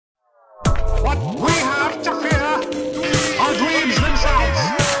We have to fear our dreams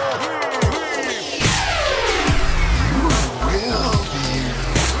themselves.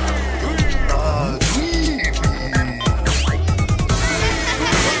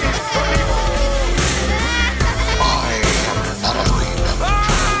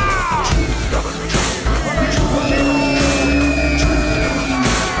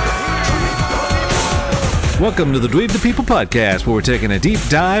 Welcome to the Dweeb the People podcast, where we're taking a deep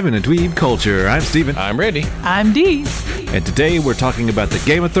dive into dweeb culture. I'm Steven. I'm Randy. I'm Dee. And today we're talking about the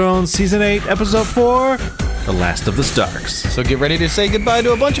Game of Thrones Season 8, Episode 4, The Last of the Starks. So get ready to say goodbye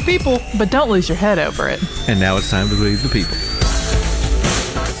to a bunch of people. But don't lose your head over it. And now it's time to Dweeb the People.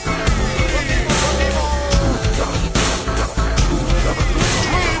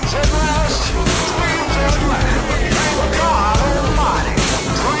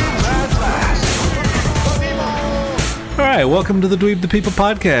 Alright, welcome to the Dweeb the People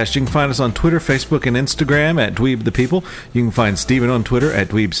podcast. You can find us on Twitter, Facebook, and Instagram at Dweeb the People. You can find Steven on Twitter at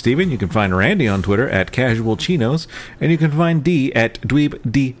Dweeb Steven. You can find Randy on Twitter at Casual Chinos. And you can find Dee at Dweeb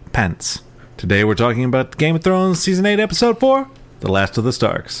D Pants. Today we're talking about Game of Thrones Season 8, Episode 4, The Last of the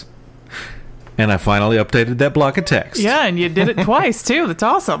Starks. And I finally updated that block of text. Yeah, and you did it twice, too. That's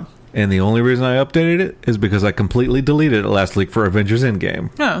awesome. And the only reason I updated it is because I completely deleted it last week for Avengers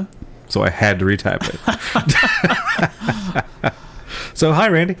Endgame. Oh. So I had to retype it. So, hi,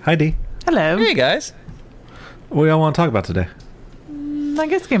 Randy. Hi, Dee. Hello. Hey, guys. What do y'all want to talk about today? I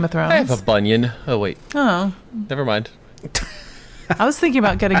guess Game of Thrones. I have a bunion. Oh, wait. Oh. Never mind. I was thinking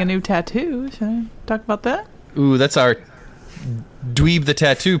about getting a new tattoo. Should I talk about that? Ooh, that's our Dweeb the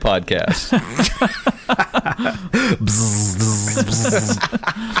Tattoo podcast.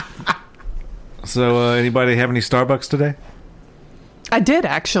 So, anybody have any Starbucks today? I did,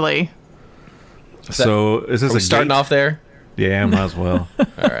 actually. So, is this Are we starting off there? Yeah, might as well.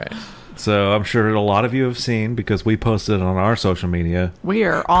 All right. So, I'm sure a lot of you have seen, because we posted it on our social media. We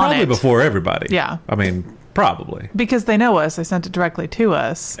are on Probably it. before everybody. Yeah. I mean, probably. Because they know us. They sent it directly to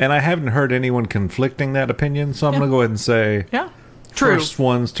us. And I haven't heard anyone conflicting that opinion, so I'm going to go ahead and say... Yeah. True. First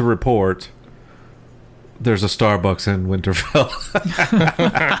ones to report... There's a Starbucks in Winterfell.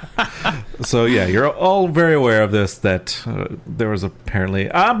 So, yeah, you're all very aware of this, that there was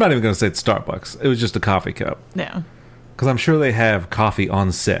apparently... I'm not even going to say it's Starbucks. It was just a coffee cup. Yeah. Because I'm sure they have coffee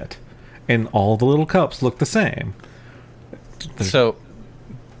on set. And all the little cups look the same. So,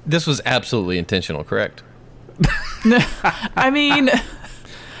 this was absolutely intentional, correct? I mean...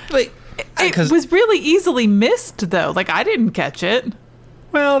 Wait, it was really easily missed, though. Like, I didn't catch it.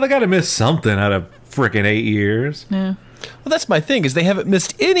 Well, they got to miss something out of frickin' 8 years. Yeah. Well, that's my thing, is they haven't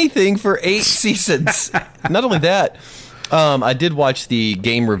missed anything for 8 seasons. Not only that, I did watch the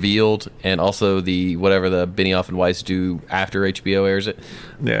Game Revealed and also the whatever the Benioff and Weiss do after HBO airs it.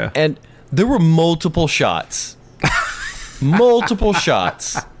 Yeah. And there were multiple shots in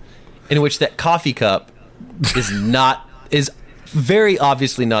which that coffee cup is very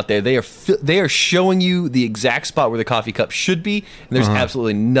obviously not there. They are showing you the exact spot where the coffee cup should be, and there's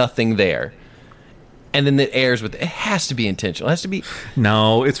absolutely nothing there. And then it airs with... It has to be intentional. It has to be...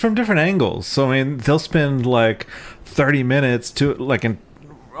 No, it's from different angles. So, I mean, they'll spend, like, 30 minutes to, like, a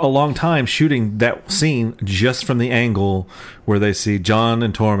long time shooting that scene just from the angle where they see Jon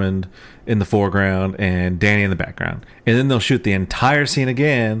and Tormund in the foreground and Dany in the background. And then they'll shoot the entire scene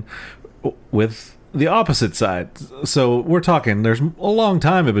again with the opposite side. So, we're talking... There's a long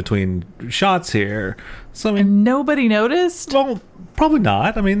time in between shots here. So, I mean... And nobody noticed? Well... Probably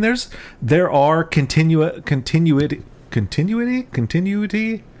not. I mean, there are continuity.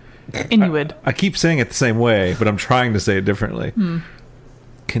 Inuit. I keep saying it the same way, but I'm trying to say it differently.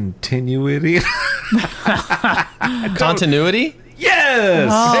 Continuity. Continuity? Yes.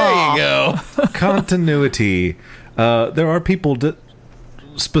 Oh. There you go. Continuity. There are people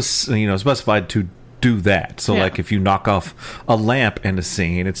specified to do that. So, Yeah. like, if you knock off a lamp in a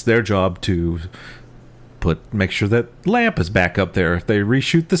scene, it's their job to make sure that lamp is back up there if they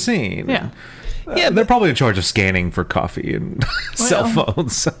reshoot the scene. Yeah. Yeah, they're probably in charge of scanning for coffee and cell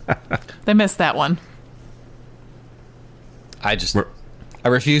phones. They missed that one. I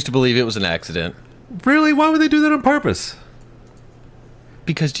refuse to believe it was an accident. Really? Why would they do that on purpose?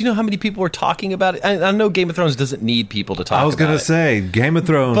 Because do you know how many people are talking about it? I know Game of Thrones doesn't need people to talk about it. I was going to say, Game of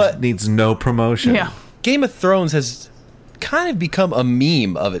Thrones needs no promotion. Yeah. Game of Thrones has kind of become a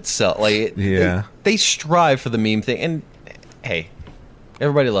meme of itself. Like, they strive for the meme thing, and hey,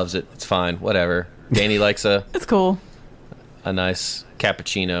 everybody loves it. It's fine, whatever. Dany likes it's cool. A nice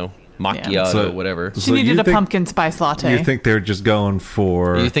cappuccino, macchiato, whatever. She needed a pumpkin spice latte. You think they're just going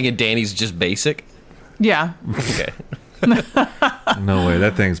for... Are you thinking Dany's just basic? Yeah. Okay. No way.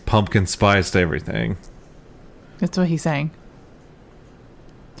 That thing's pumpkin spiced everything. That's what he's saying.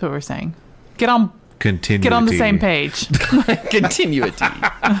 That's what we're saying. Get on Continue. Get on the same page. Continuity.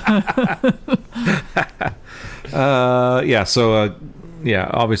 Yeah,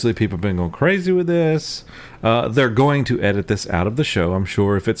 obviously people have been going crazy with this. They're going to edit this out of the show, I'm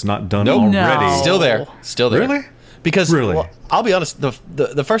sure, if it's not done Nope. already. No. Still there. Still there. Really? Because Really? well, I'll be honest,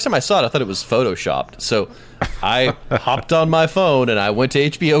 the first time I saw it, I thought it was photoshopped. So I hopped on my phone and I went to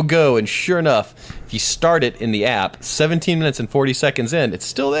HBO Go, and sure enough, if you start it in the app, 17 minutes and 40 seconds in, it's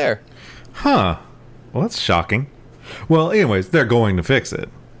still there. Huh. Well, that's shocking. Well, anyways, they're going to fix it.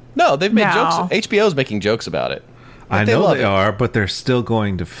 No, they've made No. jokes. HBO's making jokes about it. I But know love they it. are, but they're still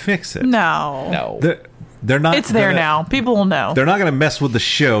going to fix it. No. No. They're not. It's there gonna- now. People will know. They're not going to mess with the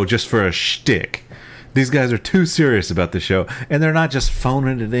show just for a shtick. These guys are too serious about the show, and they're not just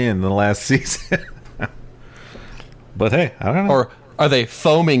phoning it in the last season. But hey, I don't know. Or are they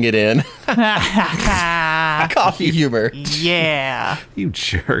foaming it in? Coffee humor. Yeah. You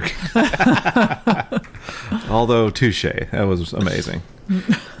jerk. Although, touche. That was amazing.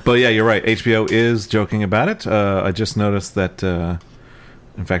 But yeah, you're right. HBO is joking about it. I just noticed that,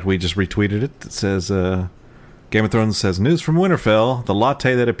 in fact, we just retweeted it. It says, Game of Thrones says, news from Winterfell. The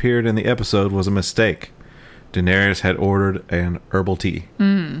latte that appeared in the episode was a mistake. Daenerys had ordered an herbal tea.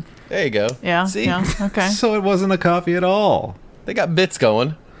 There you go. Yeah. See? Yeah. Okay. So it wasn't a coffee at all. They got bits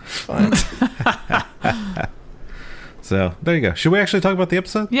going. Fine. So there you go. Should we actually talk about the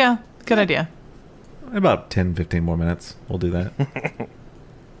episode? Yeah. Good idea. About 10, 15 more minutes. We'll do that.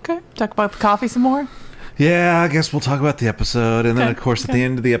 Okay. Talk about the coffee some more. Yeah, I guess we'll talk about the episode. And then, Okay, of course, at okay. the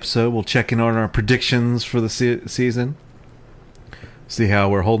end of the episode, we'll check in on our predictions for the season. See how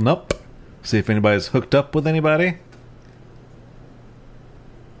we're holding up. See if anybody's hooked up with anybody.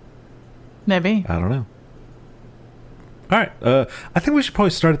 Maybe. I don't know. All right. I think we should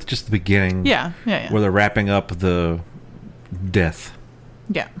probably start at just the beginning. Yeah. Yeah. Where they're wrapping up the death.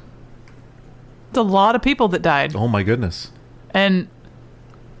 Yeah. It's a lot of people that died. Oh, my goodness. And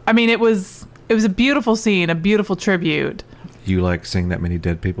I mean, it was a beautiful scene, a beautiful tribute. You like seeing that many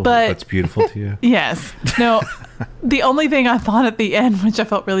dead people? But- That's beautiful to you? Yes. No, the only thing I thought at the end, which I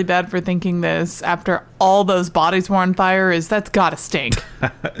felt really bad for thinking this after all those bodies were on fire, is that's gotta stink.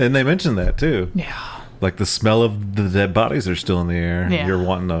 And they mentioned that, too. Yeah. Like the smell of the dead bodies are still in the air. Yeah. You're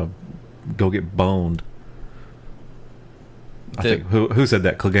wanting to go get boned. I The- think who said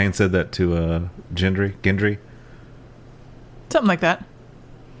that? Clegane said that to Gendry Something like that.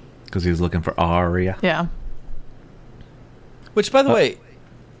 because he was looking for Arya. Yeah. Which, by the way,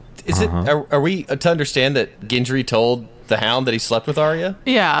 is Uh-huh. are we to understand that Gendry told the Hound that he slept with Arya?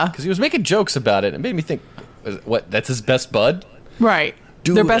 Yeah. Because he was making jokes about it. It made me think, what? That's his best bud? Right.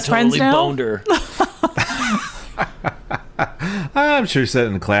 Dude, They're best I totally friends now. boned her. I'm sure he said it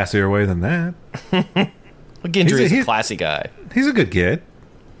in a classier way than that. Well, Gendry is a he's- classy guy. He's a good kid,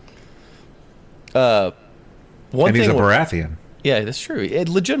 One and he's a thing, Baratheon. yeah, that's true. It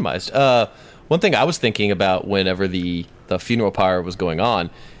legitimized. One thing I was thinking about whenever the funeral pyre was going on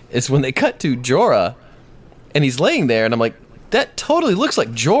is when they cut to Jorah, and he's laying there, and I'm like, that totally looks like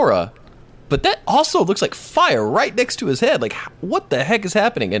Jorah, but that also looks like fire right next to his head. Like, what the heck is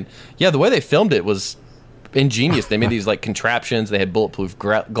happening? And yeah, the way they filmed it was ingenious. They made these like contraptions. They had bulletproof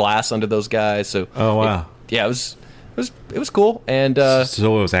glass under those guys. So Oh, wow. it was cool. And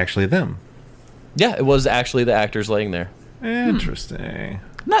So it was actually them. yeah, it was actually the actors laying there. Interesting.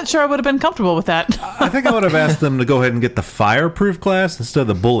 Not sure I would have been comfortable with that. I think I would have asked them to go ahead and get the fireproof glass instead of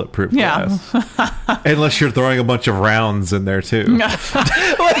the bulletproof Yeah. glass. Unless you're throwing a bunch of rounds in there too.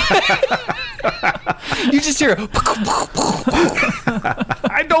 You just hear,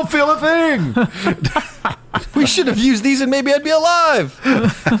 I don't feel a thing. we should have used these and maybe I'd be alive.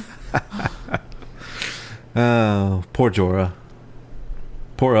 Oh, poor Jorah.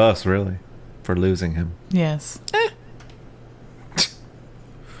 Poor us, really, for losing him. Yes.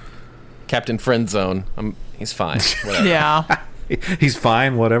 Captain Friend Zone. He's fine. Whatever. Yeah. He's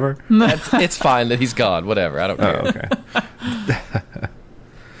fine, whatever. It's fine that he's gone. Whatever. I don't care. Oh, okay.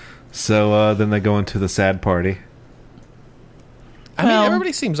 So then they go into the sad party. I mean, Well-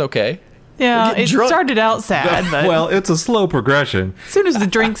 everybody seems okay. Yeah. getting It drunk. started out sad, but Well, it's a slow progression. as soon as the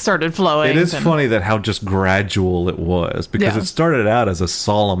drink started flowing. It is then- funny that how just gradual it was because Yeah. it started out as a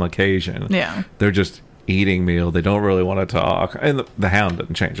solemn occasion. Yeah. They're just eating meal. They don't really want to talk. And the Hound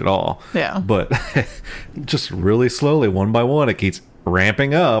doesn't change at all. Yeah. But just really slowly, one by one, it keeps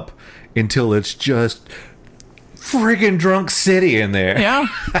ramping up until it's just friggin' drunk city in there. Yeah.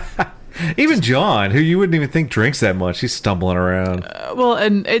 Even John, who you wouldn't even think drinks that much, he's stumbling around. Well,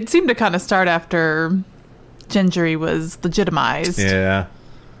 and it seemed to kind of start after Gendry was legitimized. Yeah.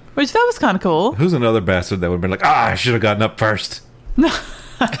 Which that was kind of cool. Who's another bastard that would have been like, I should have gotten up first.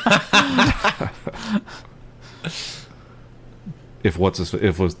 If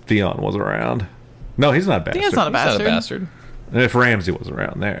Theon was around. No, he's not a bastard. Theon's not a He's bastard. not a bastard. And if Ramsay was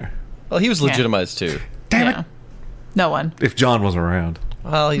around there. Well, he was legitimized too. Damn Yeah. it. No one. If Jon was around.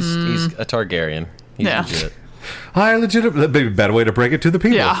 Well, he's a Targaryen. He's Yeah. legit. I that'd be a better way to break it to the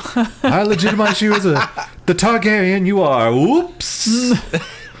people. Yeah. I legitimize you as the Targaryen you are. Whoops.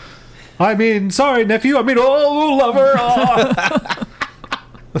 I mean, sorry, nephew. I mean, oh, lover. Oh.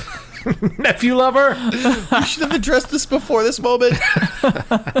 Nephew lover. You should have addressed this before this moment.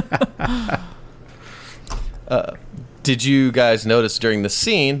 Did you guys notice during the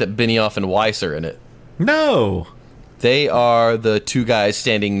scene that Benioff and Weiss are in it? No. They are the two guys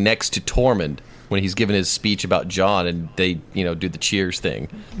standing next to Tormund when he's giving his speech about Jon, and they, do the cheers thing.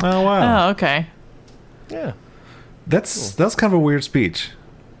 Oh, wow. Oh, okay. Yeah. That's kind of a weird speech.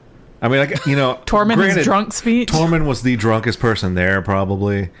 I mean, Tormund granted, his drunk speech. Tormund was the drunkest person there,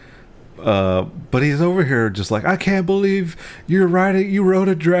 probably. But he's over here just like, I can't believe you rode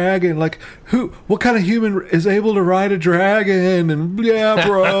a dragon. Like, what kind of human is able to ride a dragon? And yeah,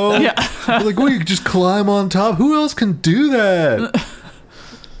 bro. Yeah. Like, well, you could just climb on top. Who else can do that?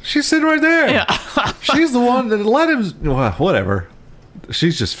 She's sitting right there. Yeah. She's the one that let him. Well, whatever.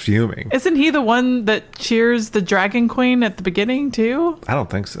 She's just fuming. Isn't he the one that cheers the Dragon Queen at the beginning too? I don't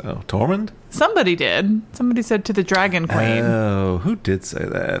think so. Tormund? Somebody did. Somebody said to the Dragon Queen. Oh, who did say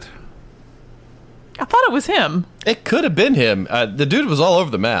that? I thought it was him. It could have been him. The dude was all over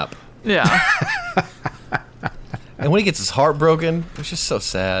the map. Yeah. And when he gets his heart broken, it's just so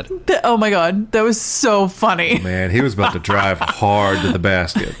sad. Oh my god, that was so funny. Man, he was about to drive hard to the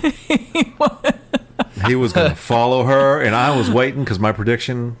basket. He was going to follow her, and I was waiting because my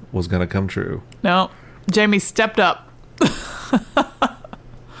prediction was going to come true. No, Jamie stepped up.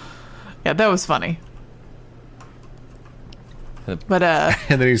 Yeah, that was funny. But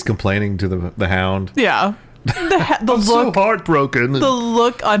And then he's complaining to the hound. yeah, the I'm so look, heartbroken. the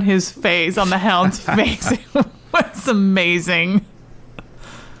look on his face, on the hound's face, was amazing.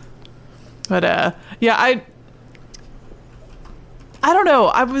 But yeah, I don't know.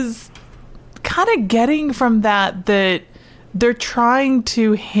 I was kind of getting from that they're trying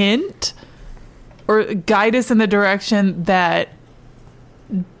to hint or guide us in the direction that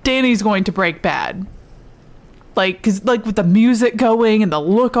Dany's going to break bad. Like, cause like with the music going and the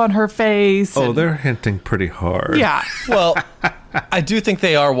look on her face. Oh, and, they're hinting pretty hard. yeah. Well, I do think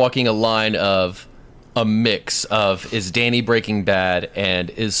they are walking a line of a mix of, is Dany breaking bad and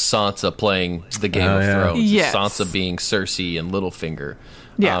is Sansa playing the Game of yeah. Thrones? Is Yes. Sansa being Cersei and Littlefinger.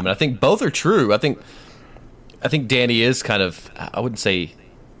 Yeah. And I think both are true. I think Dany is kind of, I wouldn't say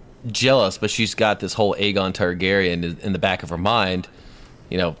jealous, but she's got this whole Aegon Targaryen in the back of her mind,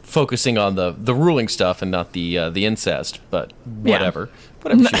 focusing on the ruling stuff and not the incest, but whatever she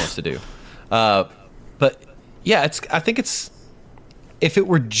wants to do. But yeah, I think it's, if it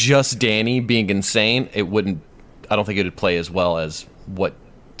were just Dany being insane, I don't think it would play as well as what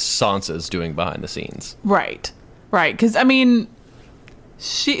Sansa is doing behind the scenes. Right. Because I mean,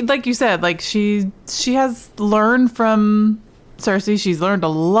 she, like you said, like she has learned from Cersei. She's learned a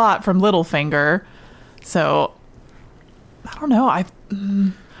lot from Littlefinger. So I don't know.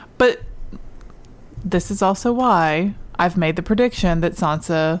 But this is also why I've made the prediction that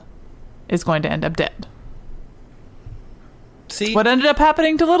Sansa is going to end up dead. See, What ended up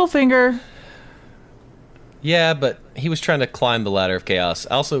happening to Littlefinger? yeah, but he was trying to climb the ladder of chaos.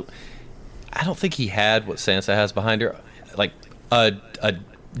 Also, I don't think he had what Sansa has behind her, like a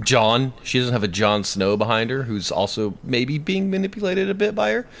Jon. She doesn't have a Jon Snow behind her, who's also maybe being manipulated a bit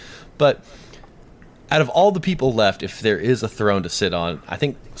by her. But out of all the people left, if there is a throne to sit on, I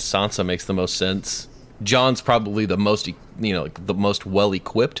think Sansa makes the most sense. Jon's probably the most, the most well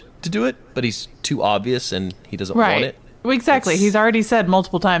equipped to do it, but he's too obvious and he doesn't want it. Well, exactly. He's already said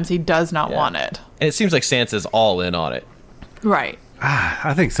multiple times he does not Yeah. want it. And it seems like Sansa's all in on it. Right.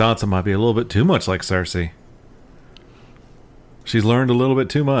 I think Sansa might be a little bit too much like Cersei. She's learned a little bit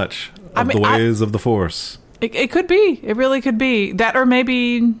too much of the ways of the Force. It could be. It really could be. That, or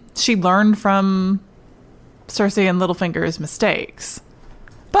maybe she learned from Cersei and Littlefinger's mistakes.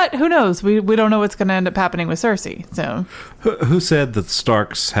 But who knows? We don't know what's going to end up happening with Cersei. So Who said that the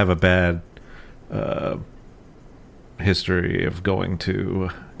Starks have a bad history of going to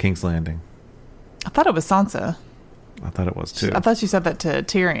King's Landing? I thought it was Sansa. I thought it was too. I thought she said that to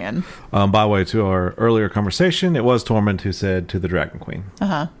Tyrion. By the way, to our earlier conversation, it was Tormund who said to the Dragon Queen.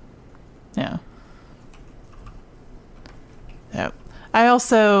 Yeah. Yep. I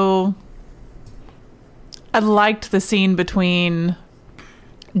also I liked the scene between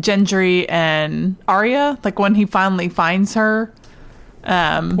Gendry and Arya, like when he finally finds her.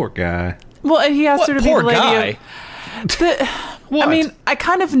 Poor guy. Well, he asked her to be the Poor lady guy. I mean, I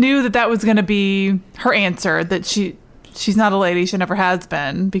kind of knew that was going to be her answer, that she's not a lady, she never has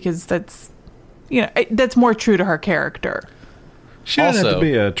been, because that's more true to her character. She doesn't have Also- to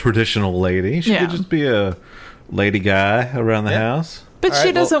be a traditional lady. She Yeah. could just be a lady guy around the house. But All she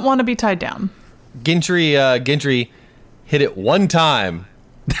right, well- doesn't want to be tied down. Gendry hit it one time.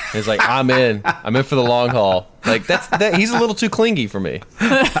 He's like, I'm in for the long haul. Like that. He's a little too clingy for me.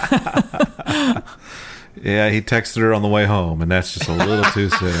 Yeah, he texted her on the way home, and that's just a little too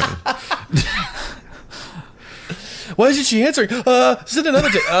soon. Why isn't she answering? Send another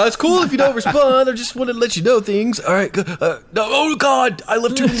day. It's cool if you don't respond. I just wanted to let you know things. All right. No. Oh God, I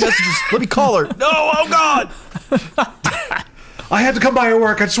left too many messages. Let me call her. No. Oh God. I had to come by your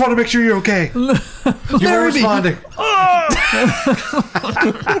work. I just want to make sure you're okay. You were responding.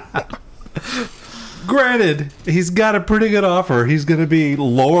 Granted, he's got a pretty good offer. He's going to be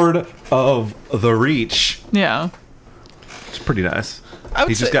Lord of the Reach. Yeah. It's pretty nice. I would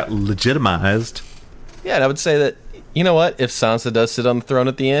He just say- got legitimized. Yeah, and I would say that, you know what? If Sansa does sit on the throne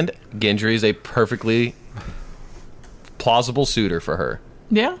at the end, Gendry is a perfectly plausible suitor for her.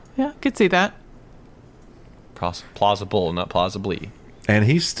 Yeah. Could see that. Plausible, not plausibly. And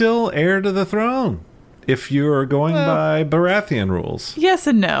he's still heir to the throne. If you're going by Baratheon rules. Yes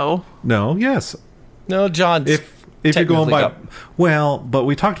and no. No, yes. No, John. If you're going by... Well, but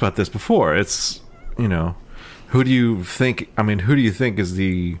we talked about this before. It's, who do you think is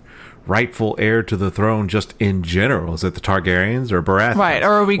the rightful heir to the throne just in general? Is it the Targaryens or Baratheons? Right,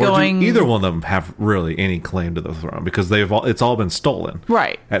 or are we going... Do either one of them have really any claim to the throne? Because it's all been stolen.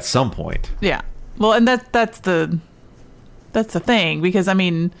 Right. At some point. Yeah. Well, and that's the thing, because I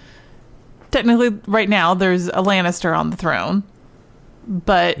mean, technically right now there's a Lannister on the throne,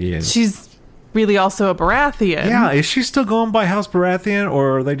 but Yes. she's really also a Baratheon. Yeah, is she still going by House Baratheon,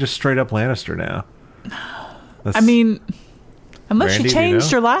 or are they just straight up Lannister now? I mean, unless Randy, she do you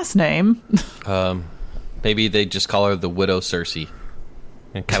changed know? her last name. Maybe they just call her the Widow Cersei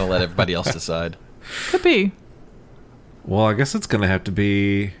and kind of let everybody else decide. Could be. Well, I guess it's going to have to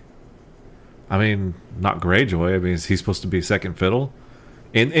be... I mean, not Greyjoy. I mean, is he supposed to be second fiddle?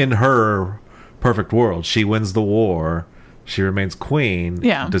 In her perfect world, she wins the war. She remains queen.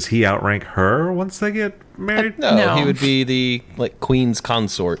 Yeah. Does he outrank her once they get married? No, No. he would be the queen's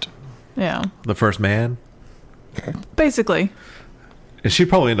consort. Yeah. The first man? Basically. And she'd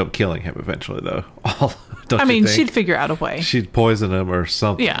probably end up killing him eventually, though. Don't I you mean, think? she'd figure out a way. She'd poison him or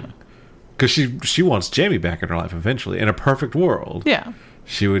something. Yeah. Because she wants Jaime back in her life eventually. In a perfect world. Yeah.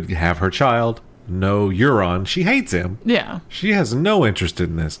 She would have her child. No Euron. She hates him. Yeah. She has no interest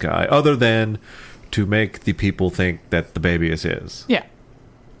in this guy other than to make the people think that the baby is his. Yeah.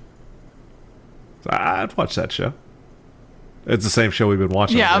 So I'd watch that show. It's the same show we've been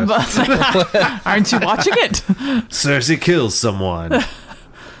watching. Yeah. I guess. But aren't you watching it? Cersei kills someone.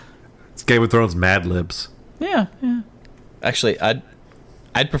 It's Game of Thrones Mad Libs. Yeah. Yeah. Actually, I'd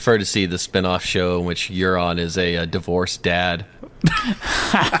prefer to see the spin-off show in which Euron is a divorced dad.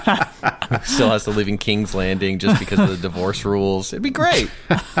 Still has to live in King's Landing just because of the divorce rules. It'd be great.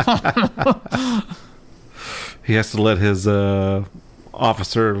 He has to let his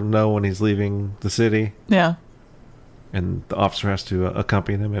officer know when he's leaving the city, Yeah. and the officer has to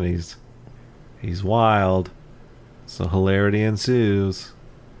accompany him, and he's wild. So hilarity ensues.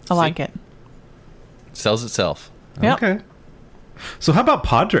 I like it. Sells itself. Yep. Okay. So how about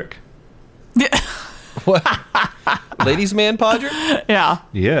Podrick? Yeah. What? Ladies' man, Podrick? Yeah.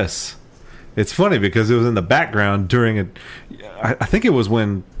 Yes. It's funny because it was in the background during I think it was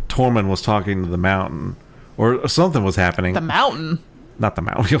when Tormund was talking to the mountain or something was happening. The mountain. Not the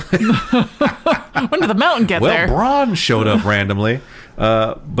mountain. When did the mountain get Well, there? Bronn showed up randomly.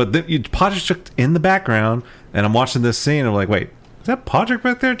 But then Podrick in the background, and I'm watching this scene. I'm like, wait, is that Podrick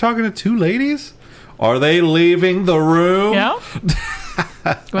back there talking to two ladies? Are they leaving the room? Yeah.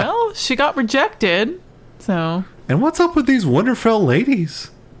 Well, she got rejected, so And what's up with these Winterfell ladies?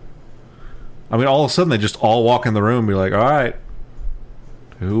 I mean, all of a sudden they just all walk in the room and be like, all right,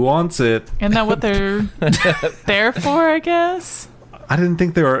 who wants it? isn't that what they're there for? I guess I didn't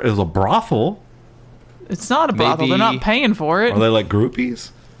think it was a brothel. it's not a brothel. They're Maybe- not paying for it. Are they like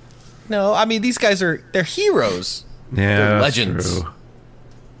groupies? No, I mean, these guys they're heroes. Yeah, They're that's legends. true.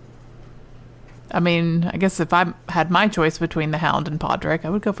 I mean, I guess if I had my choice between the Hound and Podrick, I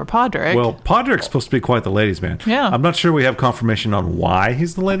would go for Podrick. Well, Podrick's supposed to be quite the ladies' man. Yeah. I'm not sure we have confirmation on why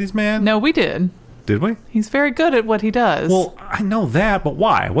he's the ladies' man. no, we did. Did we? He's very good at what he does. Well, I know that, but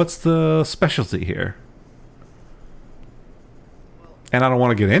why? What's the specialty here? And I don't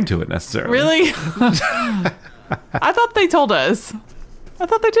want to get into it necessarily. Really? I thought they told us. I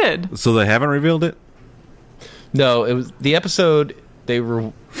thought they did. So they haven't revealed it? No, it was the episode.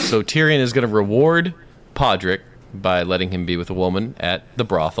 So Tyrion is going to reward Podrick by letting him be with a woman at the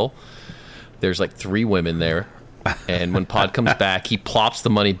brothel. There's like 3 women there. And when Pod comes back, he plops the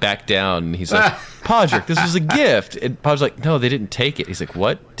money back down. And he's like, Podrick, this was a gift. And Pod's like, no, they didn't take it. He's like,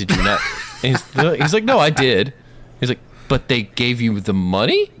 what? Did you not? And he's like, no, I did. He's like, but they gave you the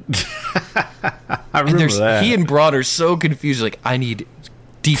money? I remember that. He and Bronn are so confused. Like, I need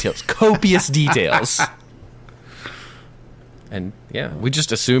details, copious details. And yeah, we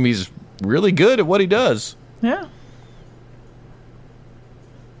just assume he's really good at what he does. Yeah.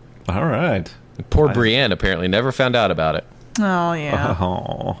 All right. Poor Brienne apparently never found out about it. Oh, yeah.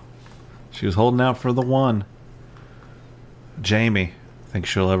 Oh, she was holding out for the one. Jamie, think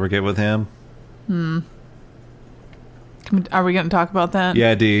she'll ever get with him? Are we going to talk about that?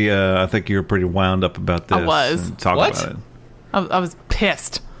 Yeah, Dee, I think you were pretty wound up about this. I was. Talk What? about it. I was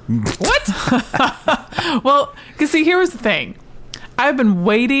pissed. What? Well, because see, here was the thing. I've been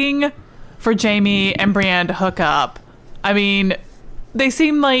waiting for Jamie and Brienne to hook up. I mean, they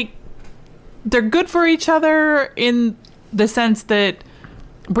seem like they're good for each other in the sense that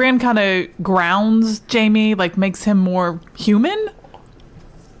Brienne kind of grounds Jamie, like makes him more human.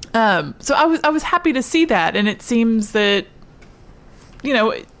 So I was happy to see that, and it seems that, you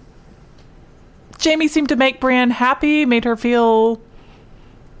know, Jamie seemed to make Brienne happy, made her feel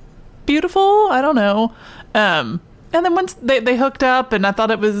beautiful. I don't know. And then once they hooked up, and I thought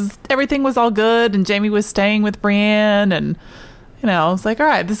everything was all good, and Jamie was staying with Brienne, and you know, I was like, all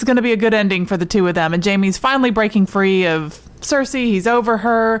right, this is going to be a good ending for the two of them. And Jamie's finally breaking free of Cersei. He's over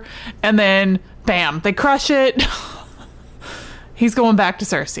her, and then bam, they crush it. He's going back to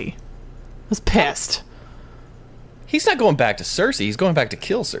Cersei. I was pissed. He's not going back to Cersei. He's going back to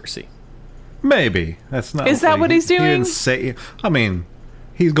kill Cersei. Maybe. That's not. Is that what he's He doing? didn't say. I mean,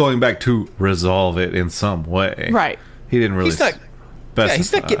 he's going back to resolve it in some way. Right. He didn't really. He's not. Yeah,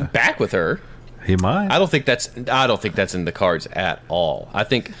 he's not getting back with her. He might. I don't think that's in the cards at all. I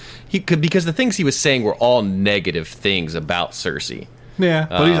think he could, because the things he was saying were all negative things about Cersei. Yeah,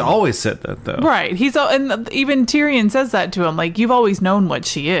 but he's always said that though. Right. And even Tyrion says that to him. Like, you've always known what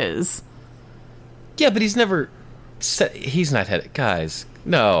she is. Yeah, but he's never said. He's not had it, guys.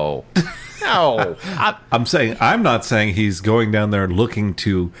 No, no. I'm not saying he's going down there looking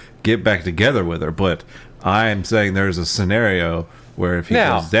to get back together with her, but I'm saying there's a scenario where if he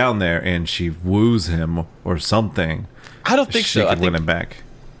goes down there and she woos him or something, I don't think so. She I could win think him back.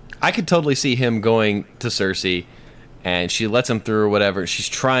 I could totally see him going to Cersei, and she lets him through or whatever. She's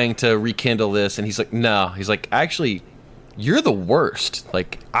trying to rekindle this, and he's like, no. He's like, actually, you're the worst.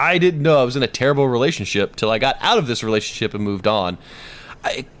 Like, I didn't know I was in a terrible relationship till I got out of this relationship and moved on.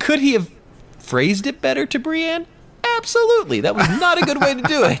 Could he have phrased it better to Brienne? Absolutely. That was not a good way to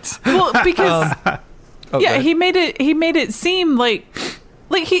do it. Well, because he made it seem like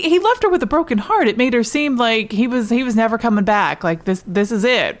he left her with a broken heart. It made her seem like he was never coming back. Like, this is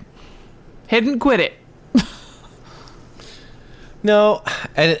it. He didn't quit it. No,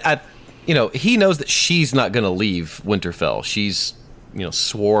 and he knows that she's not going to leave Winterfell. She's,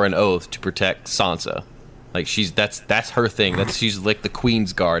 swore an oath to protect Sansa. Like, that's her thing. She's like the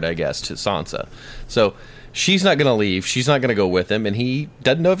Queen's Guard, I guess, to Sansa. So she's not going to leave. She's not going to go with him, and he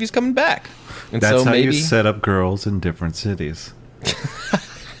doesn't know if he's coming back. And that's so how maybe you set up girls in different cities.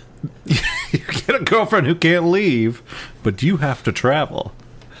 You get a girlfriend who can't leave, but you have to travel.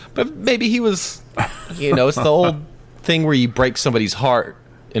 But maybe he was, it's the old thing where you break somebody's heart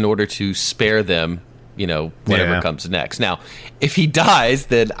in order to spare them, whatever comes next. Now, if he dies,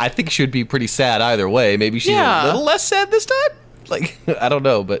 then I think she would be pretty sad either way. Maybe she's a little less sad this time. Like, I don't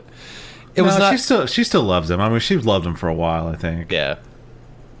know, but it was not. She still loves him. I mean, she's loved him for a while, I think. Yeah.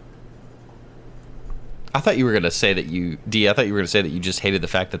 I thought you were going to say that you just hated the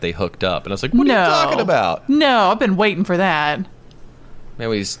fact that they hooked up. And I was like, what are you talking about? No, I've been waiting for that.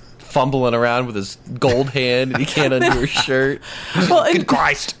 Maybe he's fumbling around with his gold hand and he can't undo his shirt. Well, Good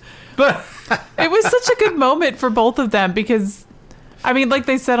Christ. But it was such a good moment for both of them because, I mean, like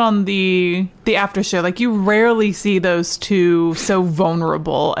they said on the after show, like, you rarely see those two so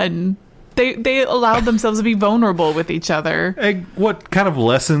vulnerable, and they allowed themselves to be vulnerable with each other. Hey, what kind of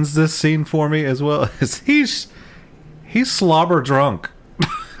lessons this scene for me as well is he's slobber drunk.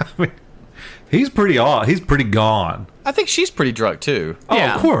 I mean, he's pretty gone. I think she's pretty drunk too. Oh,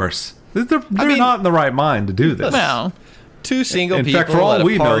 Yeah. of course. They're not in the right mind to do this. Well, Two single In people. fact, for all at a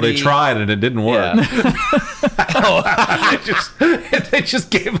we know, they party. tried and it didn't work. Yeah. they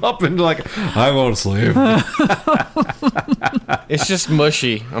just gave up and like, I'm going to sleep. It's just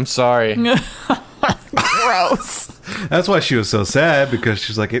mushy. I'm sorry. Gross. That's why she was so sad, because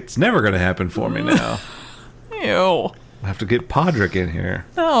she's like, it's never going to happen for me now. Ew. I have to get Podrick in here.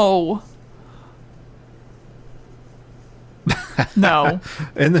 No. No.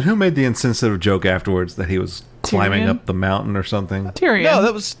 And then who made the insensitive joke afterwards that he was climbing Tyrion? up the mountain or something? Tyrion. No,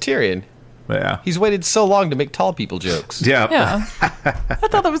 that was Tyrion. Yeah. He's waited so long to make tall people jokes. Yeah. Yeah. I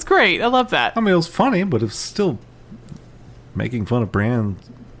thought that was great. I love that. I mean, it was funny, but it's still making fun of Bran's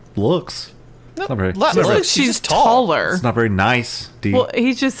looks. It's not very, Not it's not very, really. She's just tall. taller. it's not very nice, Dee. Well,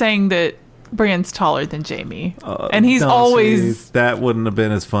 he's just saying that Brienne's taller than Jamie. And he's No, always... see, that wouldn't have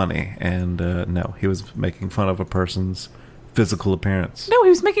been as funny. And no, he was making fun of a person's physical appearance. No, he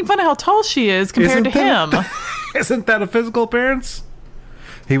was making fun of how tall she is compared Isn't to him. Isn't that a physical appearance?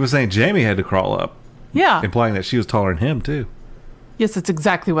 He was saying Jamie had to crawl up, Yeah. implying that she was taller than him, too. Yes, that's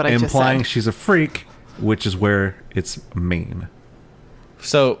exactly what I just Implying said. she's a freak, which is where it's mean.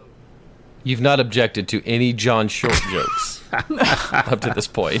 So, you've not objected to any John Short jokes up to this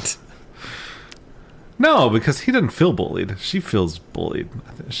point. No, because he doesn't feel bullied. She feels bullied.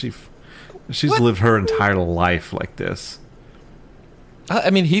 She's lived her entire life like this. I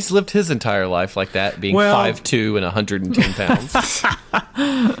mean, he's lived his entire life like that, being Well- 5'2" and 110 pounds.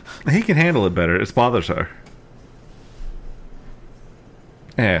 He can handle it better. It bothers her.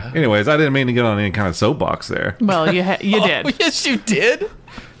 Yeah. Anyways, I didn't mean to get on any kind of soapbox there. Well, you did. Oh, yes, you did.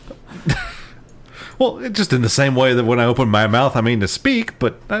 Well, just in the same way that when I open my mouth, I mean to speak,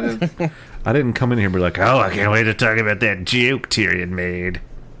 but I didn't come in here and be like, oh, I can't wait to talk about that joke Tyrion made.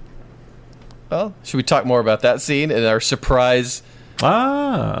 Well, should we talk more about that scene and our surprise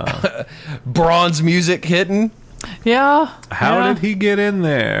bronze music hitting? Yeah. How yeah. did he get in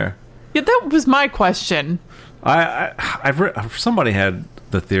there? Yeah, that was my question. I've read, somebody had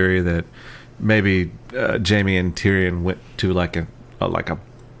the theory that maybe Jamie and Tyrion went to like a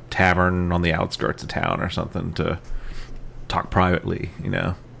tavern on the outskirts of town or something to talk privately, you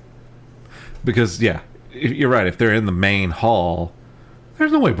know? Because you're right. If they're in the main hall,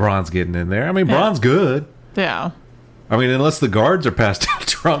 there's no way Bronn's getting in there. I mean, Bronn's good. Yeah. I mean, unless the guards are passed out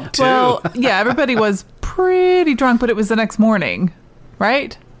drunk too. Well, yeah, everybody was pretty drunk, but it was the next morning,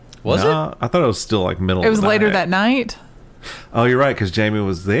 right? Was it? I thought it was still like middle. It was of the later night. that night. Oh, you're right, because Jamie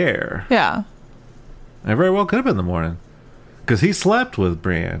was there. Yeah, It very well could have been the morning, because he slept with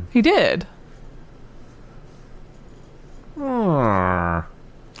Brienne. he did.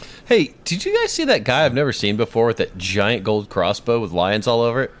 Hey, did you guys see that guy I've never seen before with that giant gold crossbow with lions all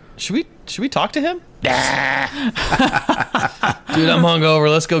over it? Should we talk to him? Dude, I'm hungover.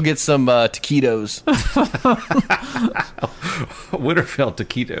 Let's go get some taquitos. Winterfell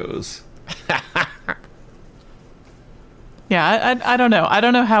taquitos. Yeah, I don't know. I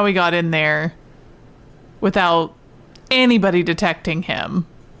don't know how he got in there without anybody detecting him.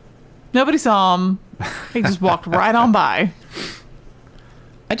 Nobody saw him. He just walked right on by.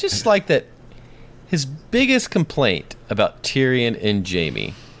 I just like that his biggest complaint about Tyrion and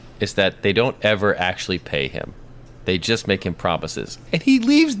Jamie is that they don't ever actually pay him. They just make him promises. And he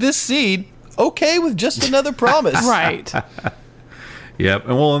leaves this scene okay with just another promise. Right. Yep,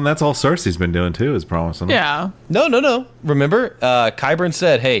 and that's all Cersei's been doing too, is promising. Yeah. No. Remember, Qyburn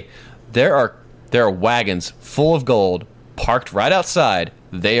said, "Hey, there are wagons full of gold parked right outside.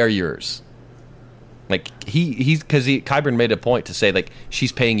 They are yours." Like Qyburn made a point to say like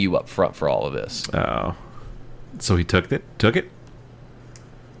she's paying you up front for all of this. Oh, so he took it.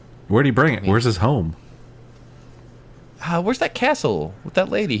 Where'd he bring it? Where's his home? Where's that castle with that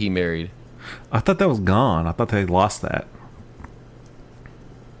lady he married? I thought that was gone. I thought they lost that.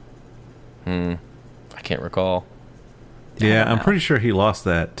 I can't recall. Yeah, don't I'm know. pretty sure he lost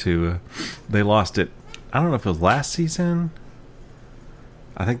that to. They lost it. I don't know if it was last season.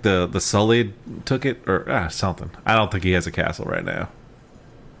 I think the Sullied took it or something. I don't think he has a castle right now.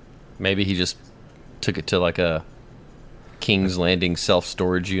 Maybe he just took it to like a King's Landing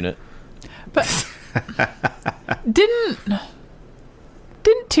self-storage unit. But didn't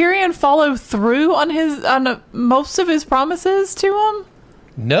Tyrion follow through on most of his promises to him?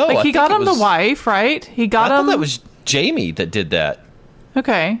 No, Like I he think got it him was- the wife, right? He I got thought him. that was Jamie that did that.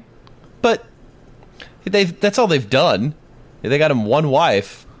 Okay. But that's all they've done. They got him one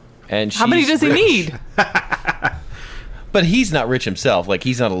wife, and How many she's does he rich. need? But he's not rich himself. Like,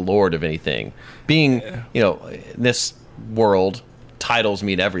 he's not a lord of anything. Being, in this world, titles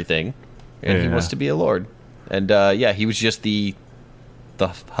mean everything, and he Yeah. wants to be a lord. And he was just the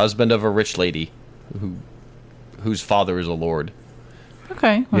husband of a rich lady whose father is a lord.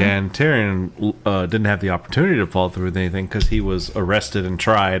 Okay. well, Yeah, and Tyrion didn't have the opportunity to follow through with anything because he was arrested and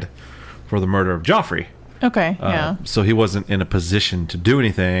tried for the murder of Joffrey. Okay. Yeah. So he wasn't in a position to do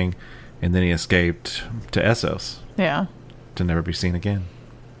anything, and then he escaped to Essos Yeah. to never be seen again.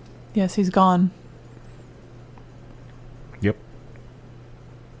 Yes, he's gone. Yep.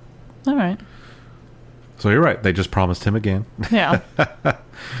 All right. So you're right. They just promised him again. Yeah.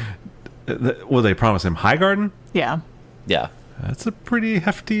 Well, they promised him Highgarden? Yeah. Yeah. That's a pretty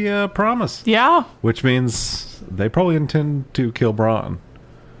hefty promise. Yeah. Which means they probably intend to kill Bronn.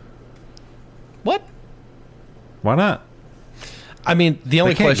 What? Why not? I mean, the They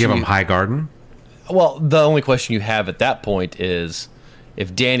only can't question give him you- Highgarden. Well, the only question you have at that point is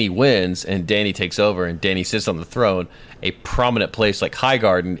if Dany wins and Dany takes over and Dany sits on the throne, a prominent place like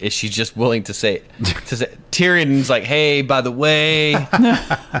Highgarden, is she just willing to say Tyrion's like, hey, by the way,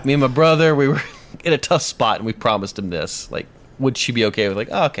 me and my brother, we were in a tough spot and we promised him this. Like, would she be okay with like,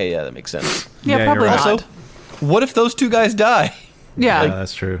 oh, okay, yeah, that makes sense. Yeah, Yeah, probably you're right. not. Also, what if those two guys die? yeah. Yeah,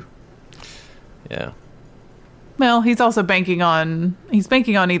 that's true. Yeah. Well, he's also banking on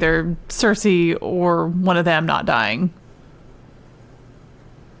either Cersei or one of them not dying.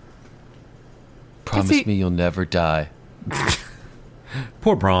 Promise he- me you'll never die.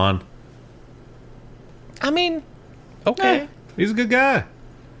 Poor Bronn. I mean, okay. He's a good guy.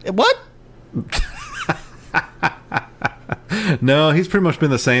 What? No, he's pretty much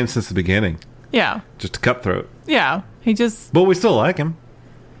been the same since the beginning. Yeah. Just a cutthroat. Yeah. He just But we still like him.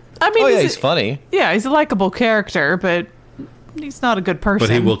 I mean Oh, yeah, he's funny. Yeah, he's a likable character, but he's not a good person.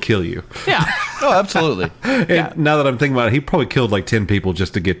 But he will kill you. Yeah. Oh, absolutely. And Yeah. now that I'm thinking about it, he probably killed like 10 people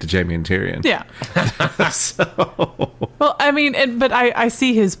just to get to Jaime and Tyrion. Yeah. So, Well, I mean, but I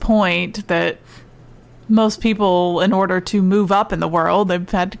see his point that most people, in order to move up in the world, they've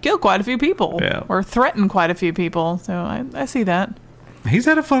had to kill quite a few people. Yeah. Or threaten quite a few people. So I see that. he's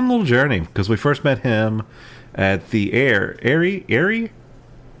had a fun little journey because we first met him at the Eyrie?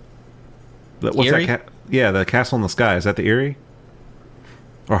 What's Eyrie? that? Yeah, the castle in the sky. Is that the Eyrie?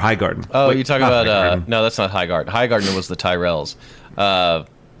 Or Highgarden? Oh, Wait, you're talking not about Highgarden. no, that's not Highgarden. Highgarden was the Tyrells. The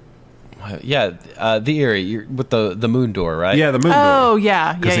Eyrie with the moon door, right? Yeah, the moon Oh, door.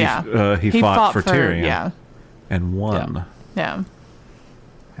 yeah. 'Cause Yeah, he fought for Tyrion. Yeah. And won. Yeah.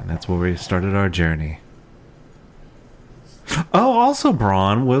 And that's where we started our journey. Oh, also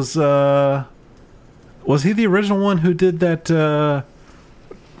Bronn was he the original one who did that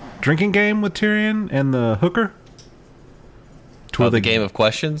drinking game with Tyrion and the hooker? Oh, the game of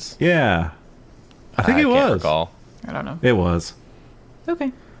questions. Yeah. I think it can't was. recall. I don't know. It was.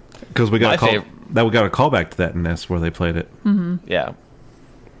 Okay. Because we got My a call we got a callback to that in this where they played it. Yeah,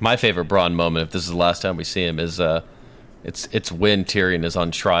 my favorite Bronn moment, if this is the last time we see him, is it's when Tyrion is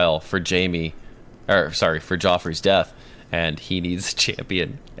on trial for for Joffrey's death, and he needs a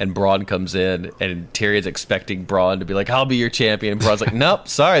champion, and Bronn comes in, and Tyrion's expecting Bronn to be like, "I'll be your champion," and Bronn's like, "Nope,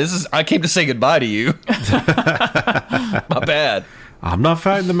 sorry, I came to say goodbye to you." My bad. I'm not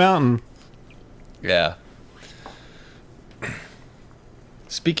fighting the mountain. Yeah.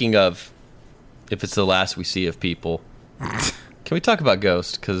 Speaking of, if it's the last we see of people, can we talk about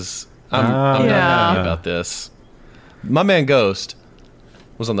Ghost? Because I'm not Yeah. happy about this. My man Ghost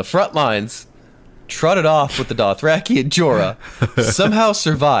was on the front lines, trotted off with the Dothraki and Jorah, somehow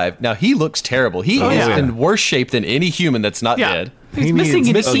survived. Now, he looks terrible. He is yeah. in worse shape than any human that's not Yeah. dead. He's missing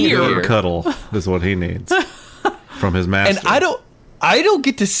an needs a ear. good cuddle is what he needs from his master. And I don't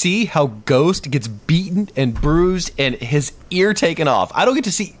get to see how Ghost gets beaten and bruised and his ear taken off. I don't get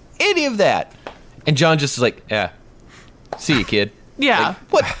to see any of that. And John just is like, yeah, see you, kid. Yeah. Like,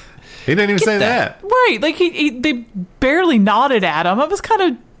 what? He didn't even say that. Right. Like they barely nodded at him. I was kind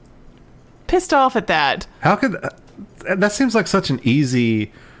of pissed off at that. How could that seems like such an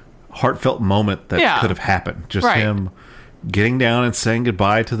easy, heartfelt moment that Yeah. could have happened. Just Right. him getting down and saying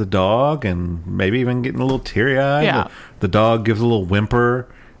goodbye to the dog, and maybe even getting a little teary eyed. Yeah. The dog gives a little whimper,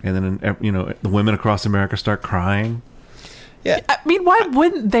 and then the women across America start crying. Yeah. I mean, why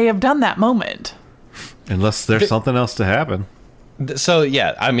wouldn't they have done that moment? Unless there's something else to happen. So,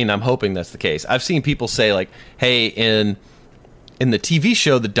 yeah, I mean, I'm hoping that's the case. I've seen people say, like, hey, in the TV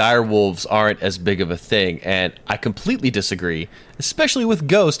show, the dire wolves aren't as big of a thing. And I completely disagree, especially with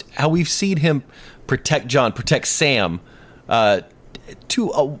Ghost, how we've seen him protect Sam to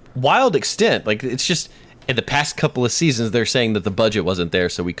a wild extent. Like, it's just, in the past couple of seasons, they're saying that the budget wasn't there,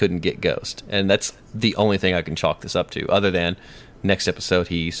 so we couldn't get Ghost. And that's the only thing I can chalk this up to, other than next episode,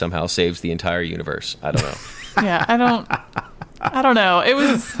 he somehow saves the entire universe. I don't know. Yeah, I don't know. It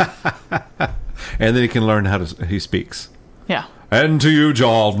was And then he can learn he speaks. yeah. And to you,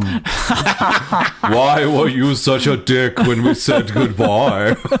 John. Why were you such a dick when we said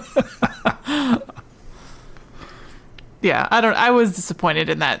goodbye? Yeah, I was disappointed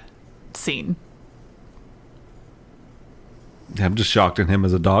in that scene. I'm just shocked in him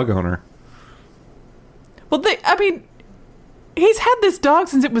as a dog owner. Well, he's had this dog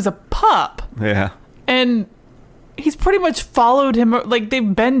since it was a pup. Yeah. And he's pretty much followed him. Like,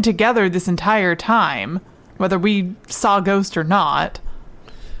 they've been together this entire time, whether we saw Ghost or not.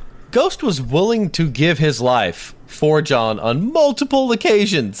 Ghost was willing to give his life for John on multiple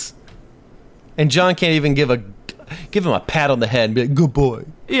occasions. And John can't even give him a pat on the head and be like, good boy.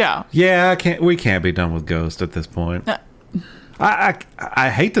 Yeah. Yeah, we can't be done with Ghost at this point. I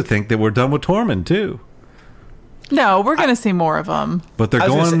hate to think that we're done with Tormund, too. No, we're going to see more of them. But they're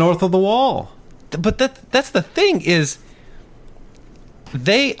going north of the wall. But that's the thing is,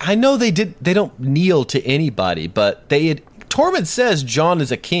 I know they don't kneel to anybody, but Tormund says John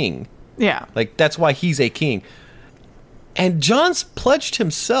is a king. Yeah. Like, that's why he's a king. And John's pledged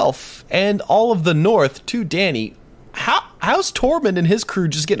himself and all of the North to Dany. How's Tormund and his crew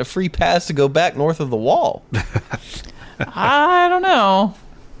just getting a free pass to go back north of the wall? I don't know.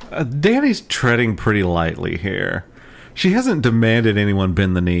 Dany's treading pretty lightly here. She hasn't demanded anyone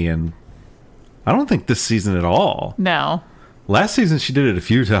bend the knee, and I don't think this season at all. No. Last season she did it a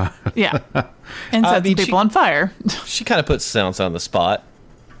few times. Yeah. And set some people on fire. She kind of puts Sounds on the spot.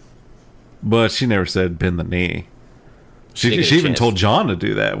 But she never said bend the knee. She even told John to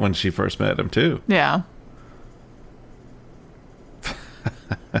do that when she first met him, too. Yeah.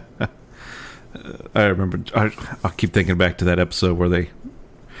 I remember, I keep thinking back to that episode where they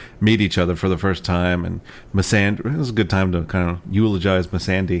meet each other for the first time, and Missandei, it was a good time to kind of eulogize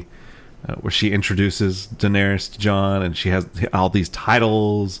Missandei, where she introduces Daenerys to John, and she has all these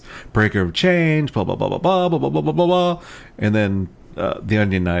titles, Breaker of Change, blah, blah, blah, blah, blah, blah, blah, blah, blah, blah, blah. And then the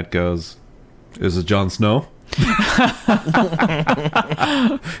Onion Knight goes, is it Jon Snow?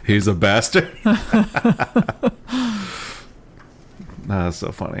 He's a bastard. That's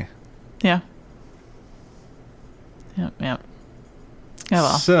so funny. Yeah. Yep. Yeah,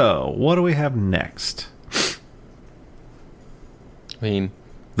 well. So, what do we have next? I mean,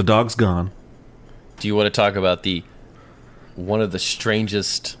 the dog's gone. Do you want to talk about one of the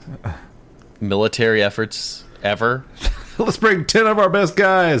strangest military efforts ever? Let's bring 10 of our best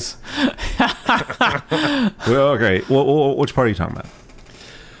guys. Well, okay. Which part are you talking about?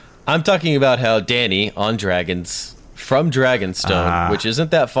 I'm talking about how Dany on dragons from Dragonstone, which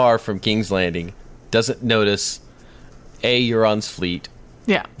isn't that far from King's Landing, doesn't notice A, Euron's fleet.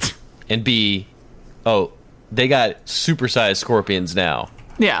 Yeah. And B, they got supersized scorpions now.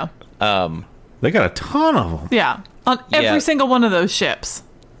 Yeah. They got a ton of them. Yeah. On every single one of those ships.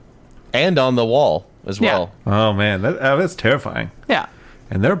 And on the wall as well. Oh, man. That's terrifying. Yeah.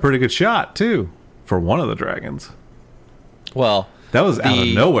 And they're a pretty good shot, too, for one of the dragons. Well, that was out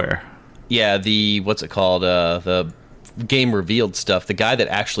of nowhere. Yeah, what's it called? The game revealed stuff. The guy that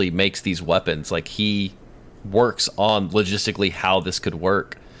actually makes these weapons, like, he works on logistically how this could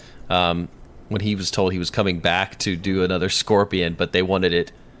work. When he was told he was coming back to do another Scorpion, but they wanted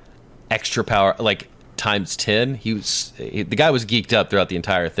it extra power, like times 10. The guy was geeked up throughout the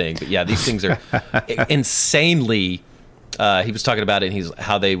entire thing. But yeah, these things are insanely. He was talking about it, and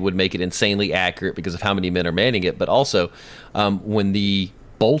how they would make it insanely accurate because of how many men are manning it. But also, when the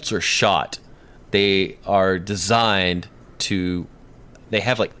bolts are shot, they are designed to. They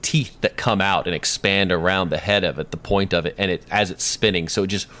have like teeth that come out and expand around the head of it, the point of it, and as it's spinning, so it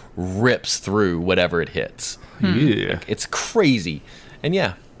just rips through whatever it hits. Yeah, it's crazy, and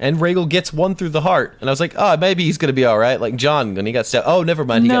Rhaegal gets one through the heart, and I was like, oh, maybe he's gonna be all right, like Jon when he got stabbed. Oh, never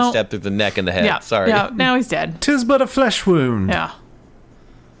mind, he got stabbed through the neck and the head. Yeah, sorry. Yeah, now he's dead. 'Tis but a flesh wound. Yeah.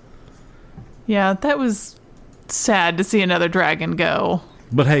 Yeah, that was sad to see another dragon go.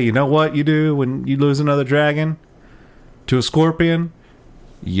 But hey, you know what you do when you lose another dragon to a scorpion?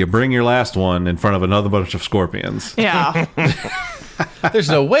 You bring your last one in front of another bunch of scorpions. Yeah. There's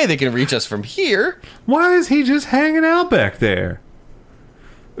no way they can reach us from here. Why is he just hanging out back there?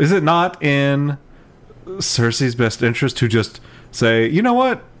 Is it not in Cersei's best interest to just say, you know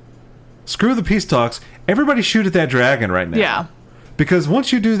what? Screw the peace talks. Everybody shoot at that dragon right now. Yeah. Because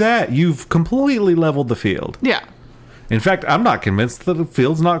once you do that, you've completely leveled the field. Yeah. In fact, I'm not convinced that the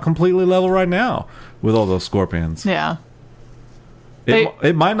field's not completely level right now with all those scorpions. Yeah.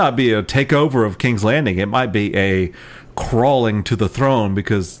 It might not be a takeover of King's Landing. It might be a crawling to the throne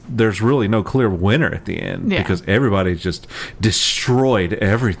because there's really no clear winner at the end because everybody just destroyed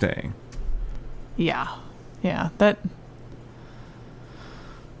everything. Yeah. Yeah. That'd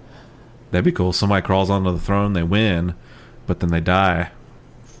be cool. Somebody crawls onto the throne, they win, but then they die,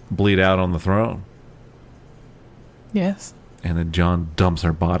 bleed out on the throne. Yes. And then Jon dumps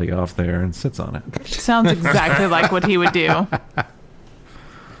her body off there and sits on it. Sounds exactly like what he would do.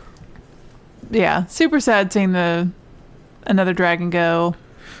 Yeah, super sad seeing another dragon go.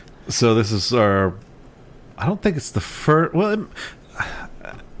 So this is our... I don't think it's the first... Well,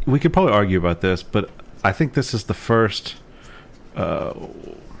 we could probably argue about this, but I think this is the first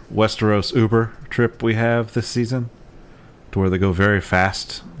Westeros Uber trip we have this season, to where they go very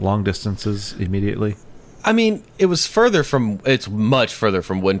fast, long distances immediately. I mean, it's much further from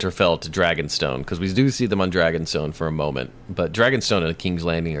Winterfell to Dragonstone, because we do see them on Dragonstone for a moment, but Dragonstone and King's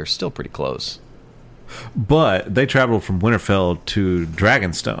Landing are still pretty close. But they traveled from Winterfell to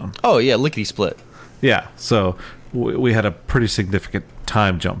Dragonstone. Oh yeah, lickety split. Yeah, so we had a pretty significant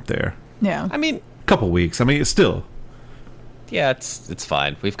time jump there. Yeah. I mean, A couple weeks. I mean, it's still... Yeah, it's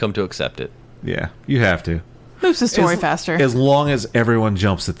fine. We've come to accept it. Yeah, you have to. Moves the story faster. As long as everyone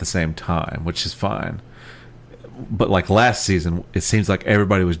jumps at the same time, which is fine. But like last season, it seems like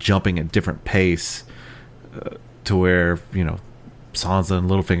everybody was jumping at different pace to where, Sansa and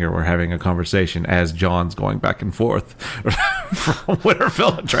Littlefinger were having a conversation as Jon's going back and forth from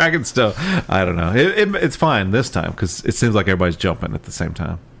Winterfell to Dragonstone. I don't know. It's fine this time because it seems like everybody's jumping at the same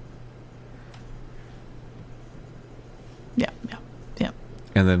time. Yeah.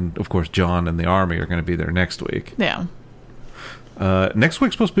 And then, of course, Jon and the army are going to be there next week. Yeah. Next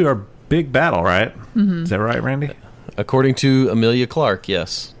week's supposed to be our big battle, right? Mm-hmm. Is that right, Randy? According to Amelia Clark,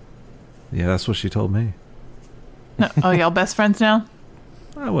 yes. Yeah, that's what she told me. No. Oh, y'all best friends now?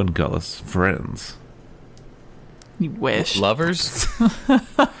 I wouldn't call us friends. You wish. Lovers?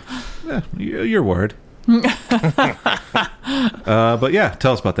 Your word. But yeah,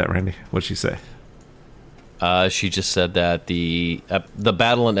 tell us about that, Randy. What'd she say? She just said that the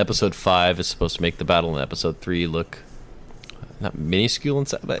battle in episode 5 is supposed to make the battle in episode 3 look not minuscule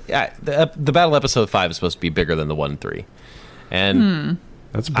inside, but yeah, the battle episode 5 is supposed to be bigger than the 1 3. And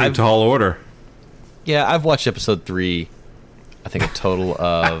that's a pretty tall order. Yeah, I've watched episode 3 I think a total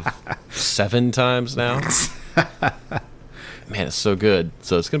of 7 times now. Man, it's so good.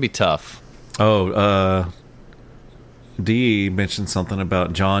 So it's gonna be tough. Dee mentioned something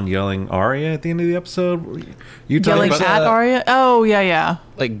about Jon yelling Arya at the end of the episode. You yelling talking about at Arya? Oh, yeah.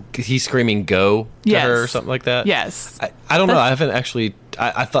 Like he's screaming "Go" to her or something like that. Yes. I don't know. I haven't actually.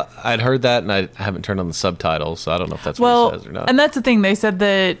 I thought I'd heard that, and I haven't turned on the subtitles, so I don't know if that's what he says or not. And that's the thing. They said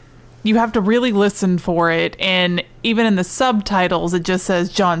that you have to really listen for it, and even in the subtitles, it just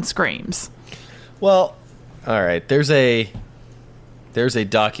says Jon screams. Well, all right. There's a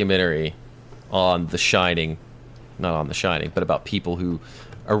documentary on The Shining. Not on The Shining, but about people who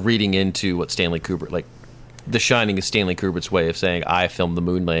are reading into what Stanley Kubrick, like The Shining is Stanley Kubrick's way of saying I filmed the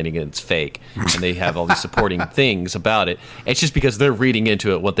moon landing and it's fake, and they have all these supporting things about it. It's just because they're reading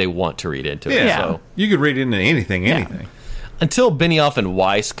into it what they want to read into it. Yeah, So you could read into anything. until Benioff and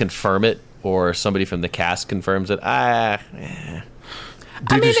Weiss confirm it, or somebody from the cast confirms it,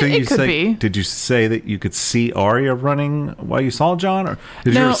 Did you say that you could see Arya running while you saw Jon, or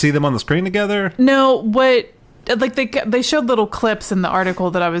did you ever see them on the screen together? No, what? Like they showed little clips in the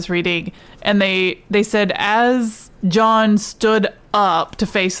article that I was reading, and they said as Jon stood up to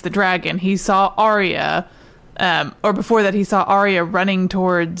face the dragon, he saw Arya, or before that he saw Arya running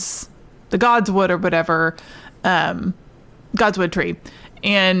towards the Godswood or whatever, Godswood tree,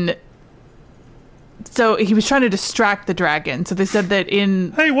 and so he was trying to distract the dragon. So they said that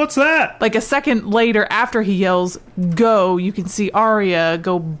Hey, what's that? like a second later after he yells "Go," you can see Arya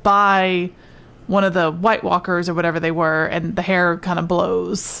go by one of the White Walkers or whatever they were, and the hair kind of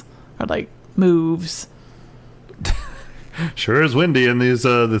blows or like moves. Sure is windy in this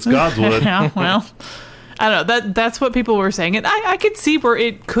Godswood. Yeah, well, I don't know. That's what people were saying, and I could see where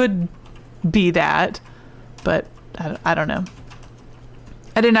it could be that, but I don't know.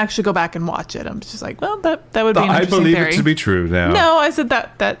 I didn't actually go back and watch it. I'm just like, well, that would be an interesting I believe theory. it to be true now. No, I said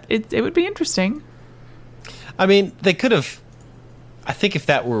that it would be interesting. I mean, they could have. I think if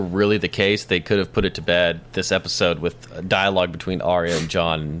that were really the case, they could have put it to bed this episode with a dialogue between Arya and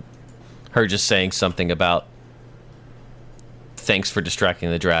Jon, and her just saying something about thanks for distracting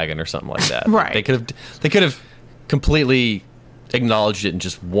the dragon or something like that. Right. They could have completely acknowledged it in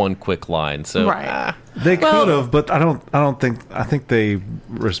just one quick line. So Right. They could have, but I think they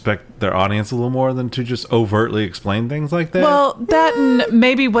respect their audience a little more than to just overtly explain things like that. Well, that and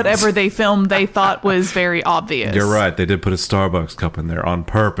maybe whatever they filmed they thought was very obvious. You're right. They did put a Starbucks cup in there on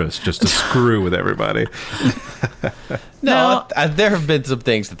purpose just to screw with everybody. No, there have been some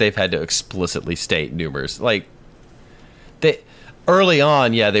things that they've had to explicitly state numerous. Like, early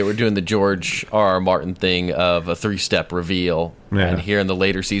on, yeah, they were doing the George R. R. Martin thing of a 3-step reveal. Yeah. And here in the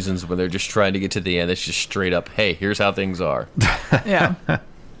later seasons, when they're just trying to get to the end, it's just straight up, hey, here's how things are. Yeah.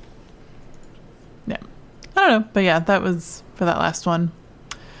 Yeah. I don't know. But yeah, that was for that last one.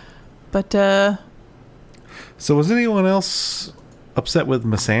 But, So was anyone else upset with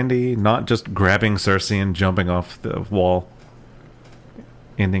Missandei not just grabbing Cersei and jumping off the wall?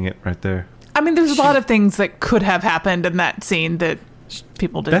 Ending it right there. I mean, there's a lot of things that could have happened in that scene that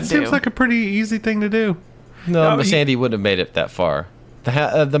people didn't That seems like a pretty easy thing to do. No, Missandei wouldn't have made it that far.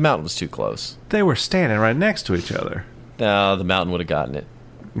 The mountain was too close. They were standing right next to each other. No, the mountain would have gotten it.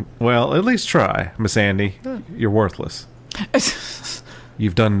 Well, at least try, Missandei. You're worthless.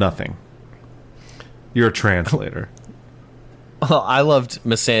 You've done nothing. You're a translator. Well, I loved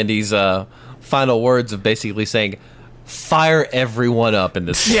Missandei's final words of basically saying, fire everyone up in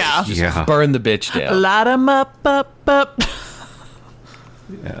this place. Yeah. Just Yeah. burn the bitch down. Light 'em up.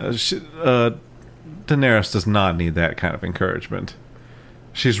 Daenerys does not need that kind of encouragement.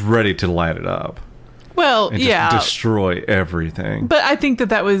 She's ready to light it up Well, and just yeah. destroy everything. But I think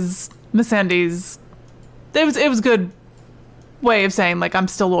that was Missandei's. It was a good way of saying, like, I'm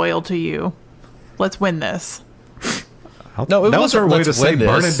still loyal to you. Let's win this. No, it that was wasn't her way let's to say win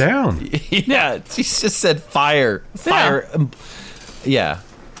burn this. it down. Yeah, she just said fire. Yeah.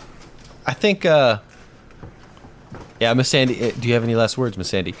 I think, yeah, Missandei, do you have any last words,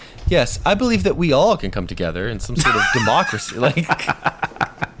 Missandei? Yes, I believe that we all can come together in some sort of democracy. Like,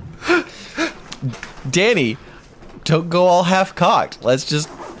 Dany, don't go all half-cocked. Let's just,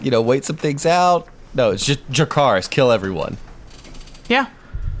 wait some things out. No, it's just Dracarys, kill everyone. Yeah.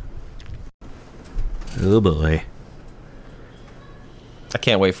 Oh boy. I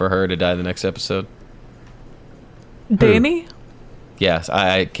can't wait for her to die the next episode. Dany? Yes,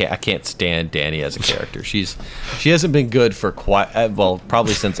 I can't stand Dany as a character. She hasn't been good for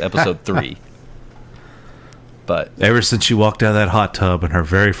probably since episode 3. But Ever since she walked out of that hot tub in her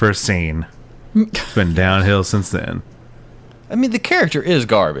very first scene, it's been downhill since then. I mean, the character is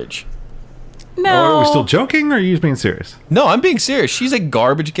garbage. No. Or are we still joking, or are you being serious? No, I'm being serious. She's a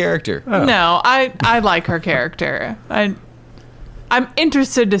garbage character. No, I like her character. I'm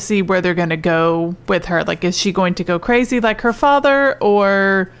interested to see where they're going to go with her. Like, is she going to go crazy like her father,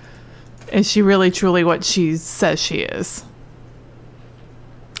 or is she really truly what she says she is?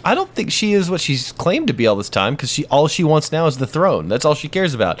 I don't think she is what she's claimed to be all this time, because all she wants now is the throne. That's all she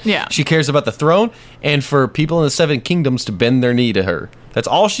cares about. Yeah. She cares about the throne and for people in the Seven Kingdoms to bend their knee to her. That's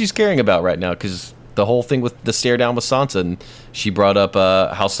all she's caring about right now, because the whole thing with the stare down with Sansa, and she brought up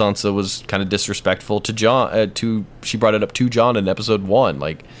how Sansa was kind of disrespectful to Jon. She brought it up to Jon in episode 1.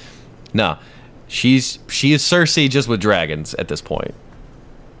 Like, nah, she is Cersei just with dragons at this point,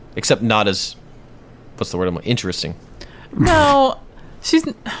 except not as what's the word? I'm like, interesting. No,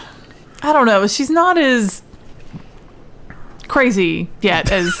 I don't know. She's not as crazy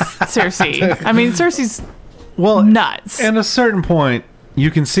yet as Cersei. I mean, Cersei's nuts. At a certain point, you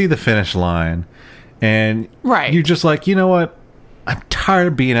can see the finish line, and Right. you're just like, you know what? I'm tired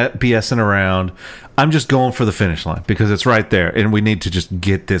of being BSing around. I'm just going for the finish line because it's right there, and we need to just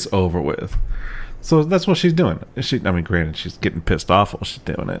get this over with. So that's what she's doing. Granted, she's getting pissed off while she's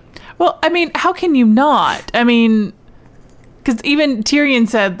doing it. Well, I mean, how can you not? I mean, because even Tyrion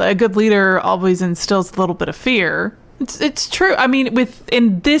said a good leader always instills a little bit of fear. It's true. I mean,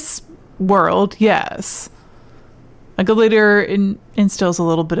 in this world, yes. A good leader instills a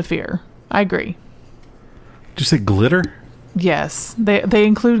little bit of fear. I agree. Did you say glitter? Yes, they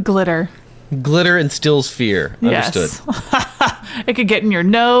include glitter. Glitter instills fear. Yes. Understood. It could get in your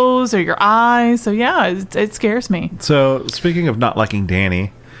nose or your eyes. So yeah, it scares me. So, speaking of not liking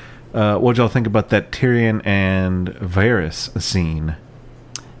Dany, what'd y'all think about that Tyrion and Varys scene?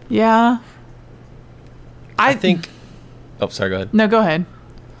 Yeah. I think. Oh, sorry. Go ahead. No, go ahead.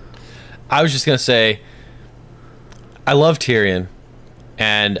 I was just gonna say, I love Tyrion,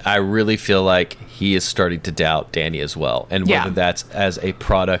 and I really feel like he is starting to doubt Dany as well, and whether that's as a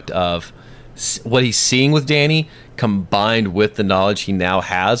product of what he's seeing with Dany, combined with the knowledge he now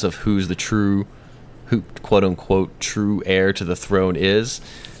has of who quote unquote true heir to the throne is,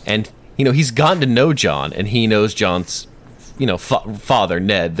 and he's gotten to know Jon, and he knows Jon's father,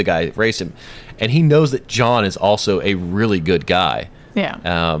 Ned, the guy that raised him, and he knows that Jon is also a really good guy.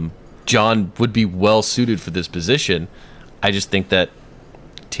 Yeah. Jon would be well suited for this position. I just think that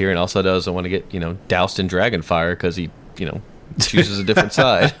Tyrion also doesn't want to get doused in dragon fire because he chooses a different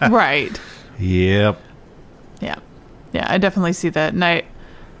side. Right. Yep. Yeah. Yeah, I definitely see that. And I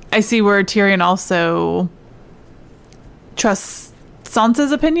see where Tyrion also trusts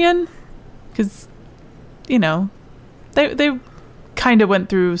Sansa's opinion, because they kind of went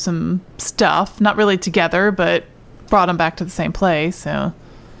through some stuff, not really together, but brought them back to the same place. So,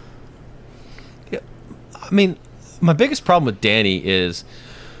 Yeah. I mean, my biggest problem with Dany is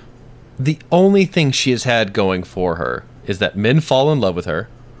the only thing she has had going for her is that men fall in love with her,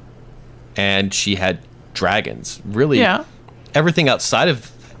 and she had dragons. Really, yeah. everything that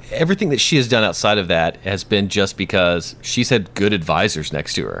she has done outside of that has been just because she's had good advisors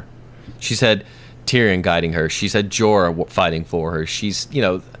next to her. She's had Tyrion guiding her. She's had Jorah fighting for her. She's,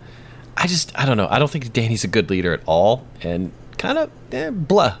 I don't know. I don't think Dany's a good leader at all, and kind of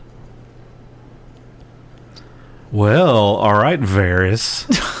blah. Well, all right, Varys.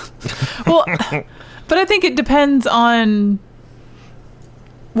 Well, but I think it depends on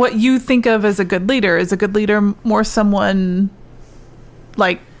what you think of as a good leader. Is a good leader more someone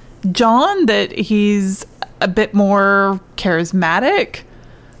like Jon, that he's a bit more charismatic?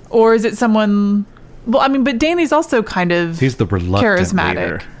 Or is it someone... Well, I mean, but Dany's also kind of... He's the reluctant charismatic.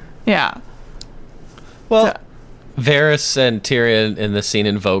 leader. Yeah. Well, Varys and Tyrion in this scene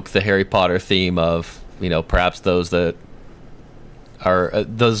invoke the Harry Potter theme of, perhaps those that are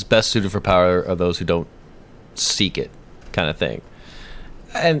those best suited for power are those who don't seek it, kind of thing.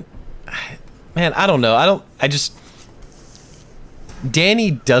 And man, I don't know.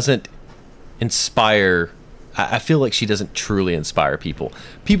 Dany doesn't inspire. I feel like she doesn't truly inspire people.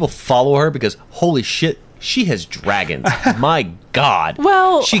 People follow her because holy shit, she has dragons. My God.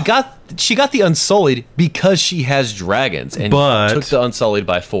 Well, she got the Unsullied because she has dragons, and took the Unsullied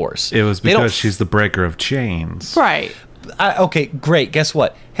by force. It was because she's the breaker of chains. Right. Okay, great. Guess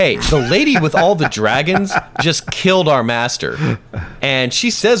what? Hey, the lady with all the dragons just killed our master. And she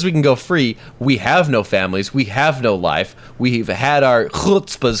says we can go free. We have no families. We have no life. We've had our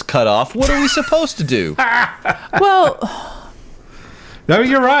chutzpahs cut off. What are we supposed to do? Well... I mean,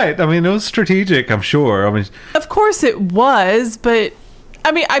 you're right. I mean, it was strategic, I'm sure. I mean, of course it was, but...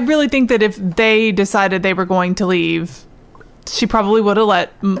 I mean, I really think that if they decided they were going to leave... She probably would have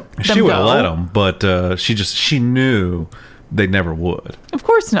let them go. She would have let them, but she knew they never would. Of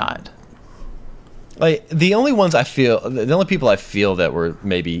course not. Like the only people I feel that were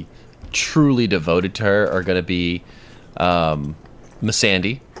maybe truly devoted to her are going to be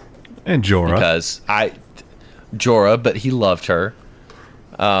Missandei and Jorah, because Jorah, but he loved her.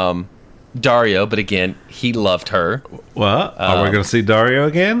 Dario, but again, he loved her. Well, are we going to see Dario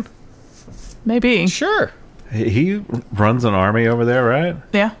again? Maybe. Sure. He runs an army over there, right?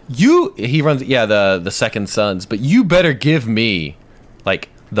 Yeah. He runs, the Second Sons, but you better give me, like,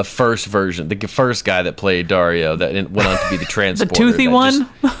 the first version, the first guy that played Dario that went on to be the transporter. The toothy one?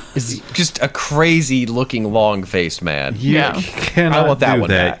 Is just a crazy looking, long-faced man. Yeah. I want that one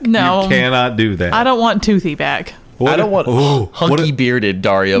back. No. You cannot do that. I don't want Toothy back. I don't want hunky-bearded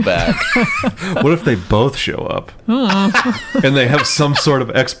Dario back. What if they both show up? And they have some sort of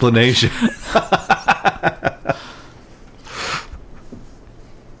explanation?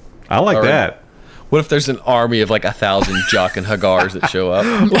 I like that. What if there's an army of like 1,000 Jock and Hagars that show up?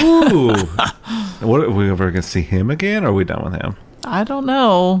 Ooh. What, are we ever going to see him again, or are we done with him? I don't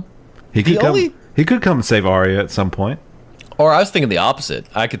know. He could come and save Arya at some point. Or I was thinking the opposite.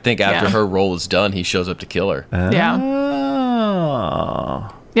 I could think after her role is done, he shows up to kill her. Yeah.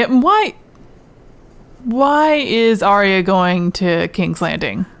 Oh. Yeah. And why is Arya going to King's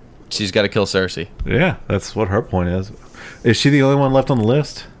Landing? She's got to kill Cersei. Yeah, that's what her point is. Is she the only one left on the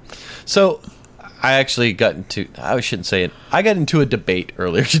list? So, I actually got into... I shouldn't say it. I got into a debate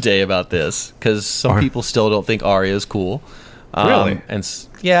earlier today about this, because some people still don't think Arya is cool. Really? And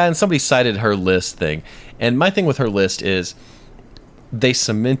somebody cited her list thing. And my thing with her list is they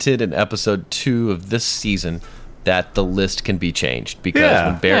cemented in episode 2 of this season that the list can be changed.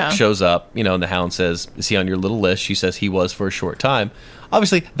 Because when Beric shows up, and the Hound says, is he on your little list? She says he was for a short time.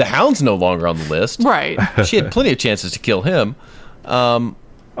 Obviously, the Hound's no longer on the list. Right. She had plenty of chances to kill him.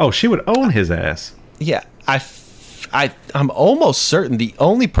 She would own his ass. Yeah. I'm almost certain the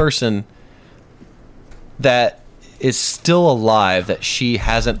only person that is still alive that she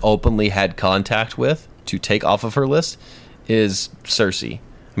hasn't openly had contact with to take off of her list is Cersei.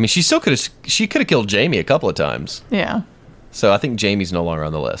 I mean, she could have killed Jaime a couple of times. Yeah. So I think Jaime's no longer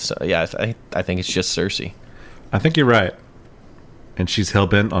on the list. So yeah, I think it's just Cersei. I think you're right. And she's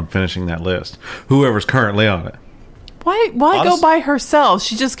hell-bent on finishing that list. Whoever's currently on it. Why go by herself?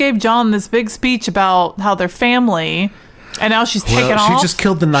 She just gave Jon this big speech about how they're family, and now she's taken off. She just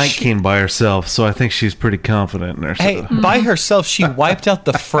killed the Night King by herself, so I think she's pretty confident in herself. Hey, by herself, she wiped out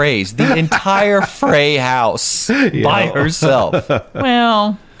the Freys, the entire Frey house, by herself.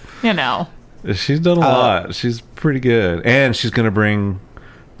 Well, She's done a lot. She's pretty good. And she's going to bring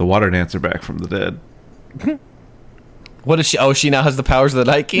the water dancer back from the dead. What is she? Oh, she now has the powers of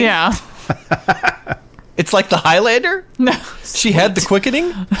the Night King? Yeah. It's like the Highlander? No. She had the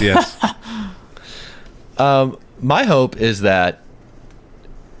quickening? Yes. My hope is that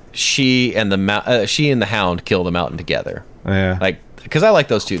she and the Hound kill the Mountain together. Yeah. Like, because I like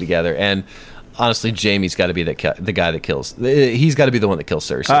those two together, and honestly, Jamie's got to be the guy that kills. He's got to be the one that kills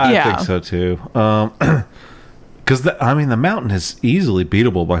Cersei. I Yeah. think so too. Because the Mountain is easily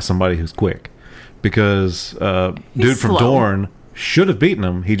beatable by somebody who's quick. Because dude from slow. Dorne should have beaten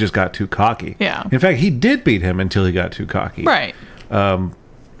him. He just got too cocky. Yeah. In fact, he did beat him until he got too cocky. Right. So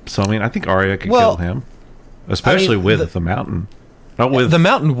I mean, I think Arya could Well, kill him, especially with the Mountain. Not with The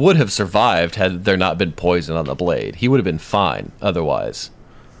Mountain would have survived had there not been poison on the blade. He would have been fine otherwise.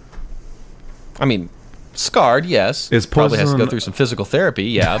 I mean, scarred, yes. Is Probably has to go poison- through some physical therapy,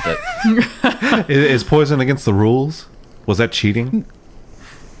 yeah, but is poison against the rules? Was that cheating?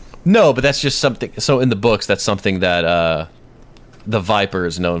 no, but that's just something. So in the books, that's something that the Viper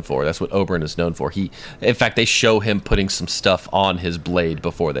is known for. That's what Oberyn is known for. In fact, they show him putting some stuff on his blade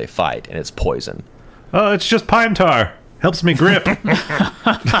before they fight, and it's poison. Oh, it's just pine tar. Helps me grip.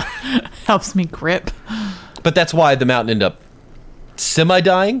 Helps me grip. But that's why the Mountain ended up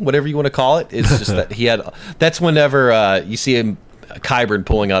semi-dying, whatever you want to call it. It's just that he had. That's whenever you see him, Qyburn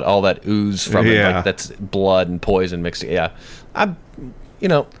pulling out all that ooze from him, Yeah. like that's blood and poison mixed. Yeah, I'm.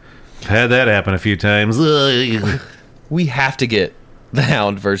 Had that happen a few times. We have to get the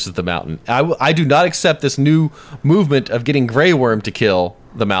Hound versus the Mountain. I do not accept this new movement of getting Grey Worm to kill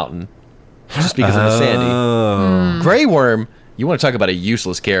the Mountain just because of the Sandy. Grey Worm, you want to talk about a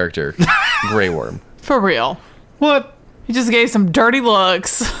useless character? Grey Worm. For real. What? He just gave some dirty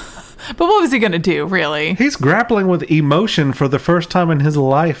looks. But what was he going to do, really? He's grappling with emotion for the first time in his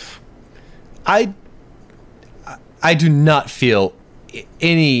life. I do not feel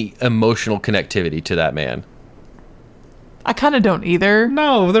any emotional connectivity to that man. I kind of don't either.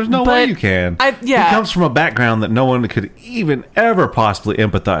 No, there's no way But you can. yeah. He comes from a background that no one could even ever possibly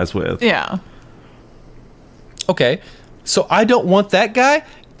empathize with. Yeah. Okay, so I don't want that guy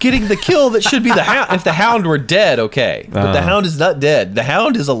getting the kill that should be the Hound. If the Hound were dead, okay. But the Hound is not dead. The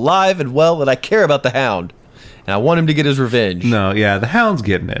Hound is alive and well, and I care about the Hound. And I want him to get his revenge. No, yeah, the Hound's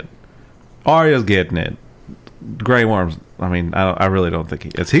getting it. Arya's getting it. Grey Worm's, I mean, I really don't think he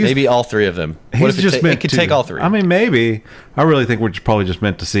is. Maybe all three of them. What He's if just meant it could to, take all three? I mean, maybe. I really think we're probably just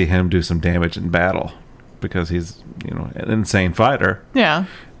meant to see him do some damage in battle because he's, an insane fighter. Yeah.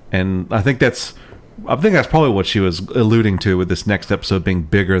 And I think that's probably what she was alluding to with this next episode being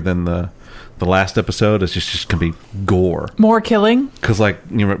bigger than the last episode. It's just gonna be gore. More killing. Because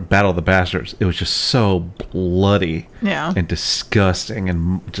Battle of the Bastards, it was just so bloody, Yeah. and disgusting,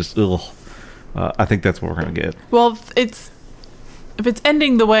 and just ugh. I think that's what we're gonna get. Well, if it's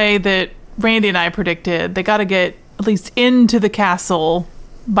ending the way that Randy and I predicted, they got to get at least into the castle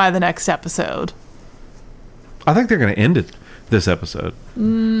by the next episode. I think they're gonna end it this episode.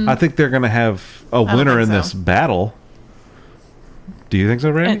 I think they're gonna have a don't winner think in so. this battle. Do you think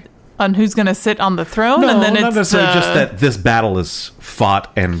so, Randy? And, on who's going to sit on the throne? No, and then not it's necessarily. Just that this battle is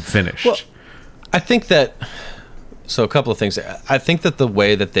fought and finished. Well, I think that. So a couple of things. I think that the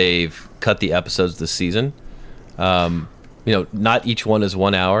way that they've cut the episodes this season, not each one is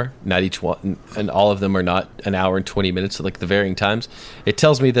 1 hour, not each one, and all of them are not an hour and 20 minutes, like the varying times. It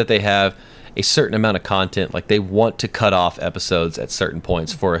tells me that they have a certain amount of content, like they want to cut off episodes at certain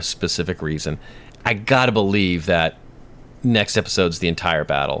points for a specific reason. I gotta believe that next episode's the entire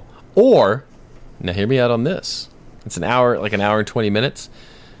battle. Or, now hear me out on this. It's an hour and 20 minutes.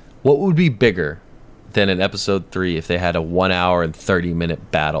 What would be bigger than in episode 3 if they had a 1 hour and 30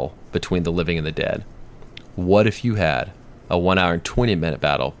 minute battle between the living and the dead? What if you had a 1 hour and 20 minute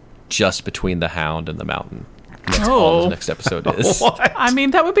battle just between the Hound and the Mountain? That's all the next episode is. What? I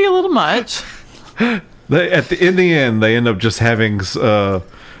mean, that would be a little much. In the end, they end up just having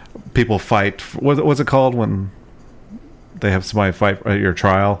people fight. What's it called when they have somebody fight at your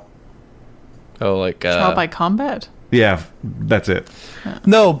trial? Oh, like Trial by combat? Yeah, that's it.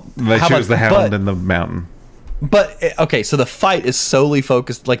 no. They how choose about- the Hound but- and the Mountain. But okay, so the fight is solely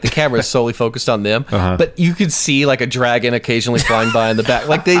focused, like the camera is solely focused on them. But you could see like a dragon occasionally flying by in the back,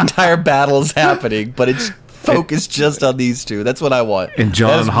 like the entire battle is happening, but it's focused just on these two. That's what I want. And John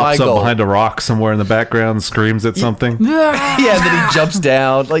That's my hops up goal. behind a rock somewhere in the background, and screams at something. Yeah, and then he jumps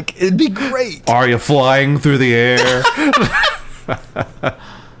down. Like it'd be great. Arya flying through the air.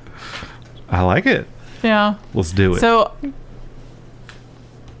 I like it. Yeah. Let's do it. So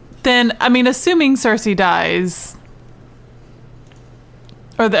then, I mean, assuming Cersei dies,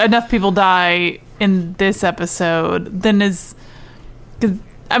 or enough people die in this episode, then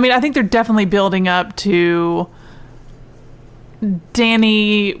I think they're definitely building up to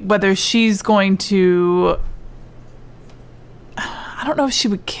Danny, whether she's going to, I don't know if she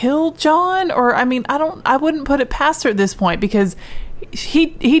would kill John, or I wouldn't put it past her at this point, because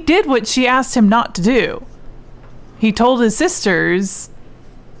he did what she asked him not to do. He told his sisters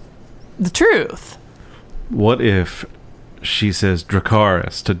the truth. What if she says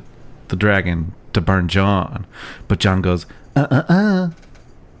Dracarys to the dragon to burn John, but John goes, and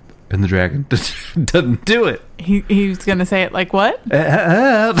the dragon doesn't do it? He's going to say it like what?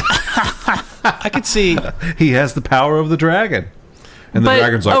 I could see He has the power of the dragon. And the But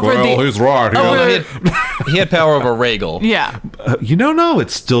dragon's like, over well, the- he's right. he had power over Rhaegal. Yeah. You don't know.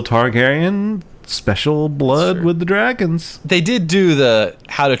 It's still Targaryen special blood Sure. with the dragons. They did do the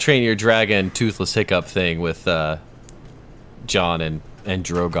How to Train Your Dragon Toothless Hiccup thing with John and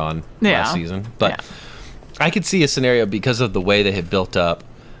Drogon last season. But Yeah. I could see a scenario because of the way they had built up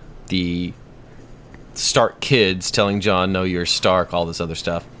the Stark kids telling John, no, you're Stark, all this other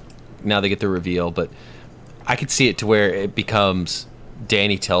stuff. Now they get the reveal, but I could see it to where it becomes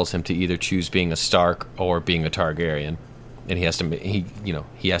Dany tells him to either choose being a Stark or being a Targaryen. And he has to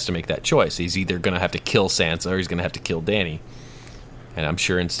make that choice. He's either going to have to kill Sansa or he's going to have to kill Dany. And I'm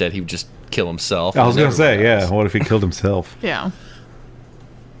sure instead he would just kill himself. I was going to say, everyone yeah, else. what if he killed himself? Yeah.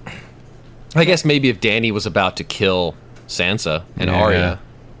 I guess maybe if Dany was about to kill Sansa and Yeah. Arya,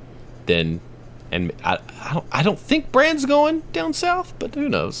 then, and I don't think Bran's going down south, but who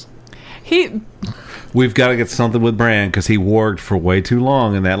knows? We've got to get something with Bran because he warged for way too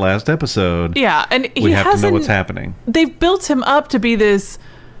long in that last episode. Yeah, and We have to know what's happening. They've built him up to be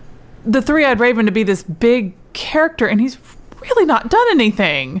the Three-Eyed Raven, to be this big character, and he's really not done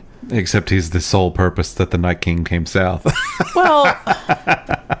anything. Except he's the sole purpose that the Night King came south. Well,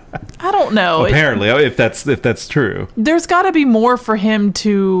 I don't know. Apparently, if that's true. There's got to be more for him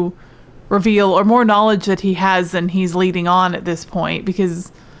to reveal, or more knowledge that he has than he's leading on at this point,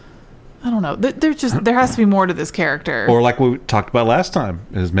 because I don't know. There has to be more to this character. Or like we talked about last time,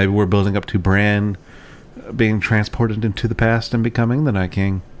 is maybe we're building up to Bran being transported into the past and becoming the Night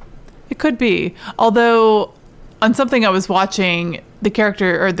King. It could be. Although, on something I was watching, the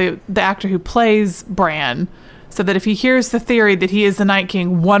character, or the actor who plays Bran, said that if he hears the theory that he is the Night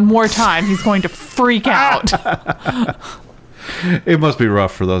King one more time, he's going to freak out. It must be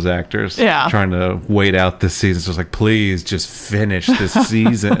rough for those actors. Yeah. Trying to wait out this season. It's just like, please just finish this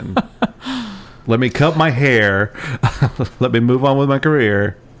season. Let me cut my hair. Let me move on with my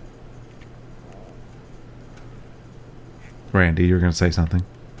career. Randy, you were going to say something?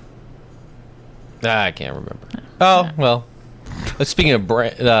 I can't remember. Oh, well. Speaking of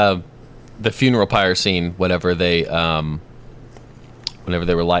the funeral pyre scene, whenever they were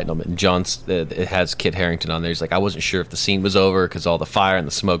lighting them, and it has Kit Harington on there. He's like, I wasn't sure if the scene was over because all the fire and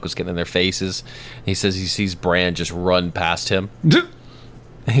the smoke was getting in their faces. And he says he sees Bran just run past him.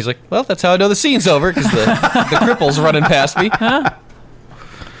 And he's like, well, that's how I know the scene's over, because the cripple's running past me.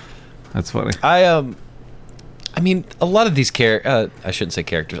 That's funny. I mean, a lot of these I shouldn't say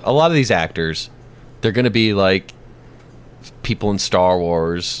characters. A lot of these actors, they're going to be like people in Star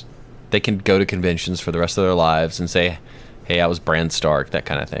Wars. They can go to conventions for the rest of their lives and say, hey, I was Bran Stark, that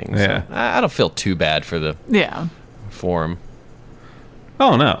kind of thing. Yeah. So I don't feel too bad for him.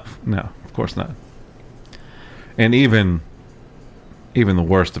 Oh, no, of course not. And even the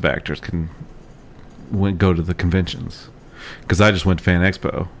worst of actors can go to the conventions. Because I just went to Fan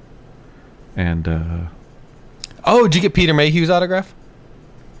Expo, and Oh, did you get Peter Mayhew's autograph?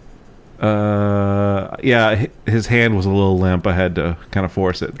 yeah, his hand was a little limp. I had to kind of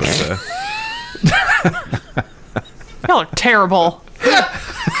force it, but Y'all are terrible.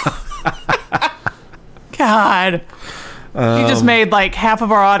 God. You just made like half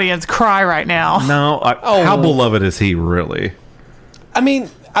of our audience cry right now. no. How beloved is he really? I mean,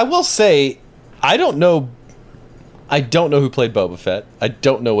 I will say, I don't know who played Boba Fett. I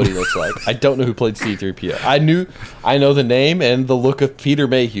don't know what he looks like. I don't know who played C-3PO. I know the name and the look of Peter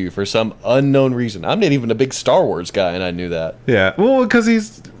Mayhew for some unknown reason. I'm not even a big Star Wars guy, and I knew that. Yeah, well,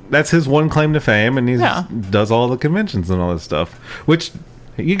 because that's his one claim to fame, and he Yeah. does all the conventions and all this stuff, which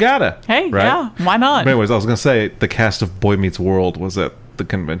you gotta. Hey, right? yeah, why not? But anyways, I was gonna say the cast of Boy Meets World was at the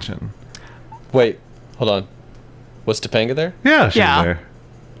convention. Wait, hold on. Was Topanga there? Yeah, she Yeah. was there.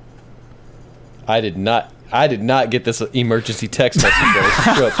 I did not get this emergency text message that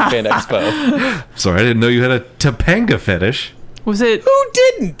I show up to Fan Expo. Sorry, I didn't know you had a Topanga fetish. Was it Who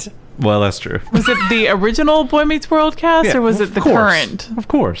didn't? Well, that's true. the original Boy Meets World cast, Yeah, or was of it the course. current? Of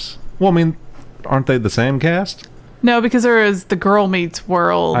course. Well, I mean, aren't they the same cast? No, because there is the Girl Meets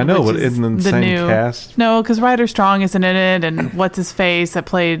World. I know, which but is isn't the same cast? No, because Ryder Strong isn't in it, and what's his face that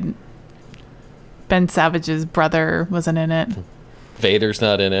played Ben Savage's brother wasn't in it. Vader's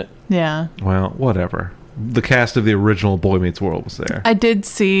not in it. Yeah. Well, whatever. The cast of the original Boy Meets World was there. I did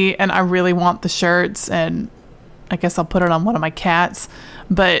see, and I really want the shirts, and I guess I'll put it on one of my cats.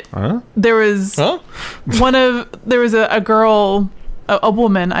 But there was there was a girl, a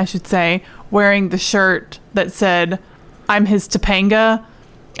woman, I should say, wearing the shirt that said, "I'm his Topanga,"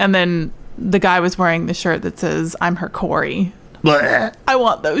 and then the guy was wearing the shirt that says, "I'm her Corey." I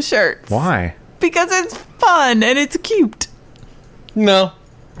want those shirts. Why? Because it's fun and it's cute. No.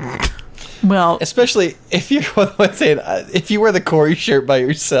 Well, Especially if you're if you wear the Corey shirt by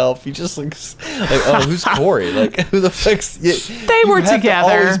yourself, you just look like, oh, who's Corey? Like, who the fuck's... They were you have together.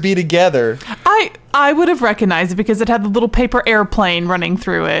 To always be together. I would have recognized it because it had the little paper airplane running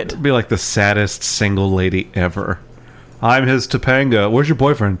through it. It'd be like the saddest single lady ever. I'm his Topanga. Where's your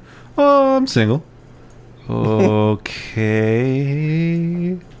boyfriend? Oh, I'm single.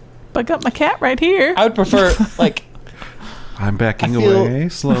 Okay. But I got my cat right here. I would prefer, like... I'm backing I feel- away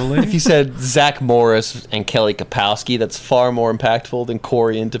slowly. If you said Zach Morris and Kelly Kapowski, that's far more impactful than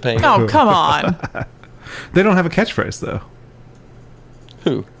Corey and Topanga. Oh, come on. They don't have a catchphrase, though.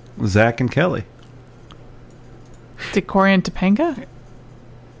 Who? Zach and Kelly. Did Corey and Topanga?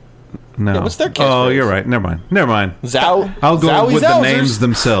 No. Yeah, what's their Oh, catchphrase? you're right. Never mind. Zow. I'll go Zowie with the Zowsers. names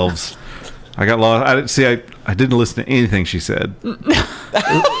themselves. I got lost. I didn't listen to anything she said.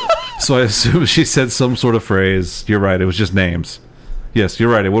 So I assume she said some sort of phrase. You're right. It was just names. Yes,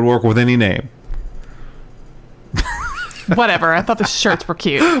 you're right. It would work with any name. Whatever. I thought the shirts were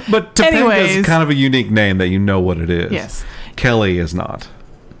cute. But Topanga Anyways. is kind of a unique name that you know what it is. Yes. Kelly is not.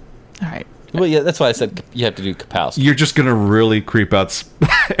 All right. Well, yeah, that's why I said you have to do Kapowski. You're just going to really creep out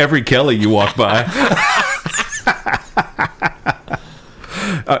every Kelly you walk by.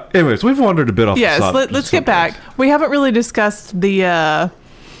 Anyways, we've wandered a bit off Yes, the let's get back. We haven't really discussed the...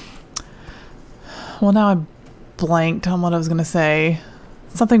 Well, now I'm blanked on what I was going to say.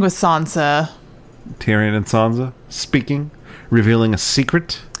 Something with Sansa. Tyrion and Sansa speaking, revealing a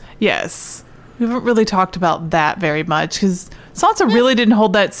secret. Yes. We haven't really talked about that very much because Sansa really didn't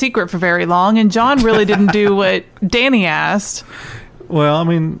hold that secret for very long, and Jon really didn't do what Dany asked. Well, I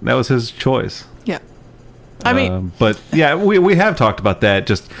mean, that was his choice. Yeah. I mean, But yeah, we have talked about that.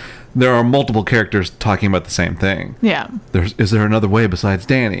 Just there are multiple characters talking about the same thing. yeah. Is there another way besides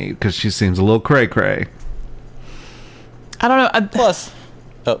Dany? Because she seems a little cray cray. I don't know. Plus,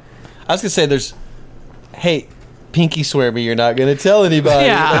 I was going to say there's, hey, pinky swear me you're not going to tell anybody.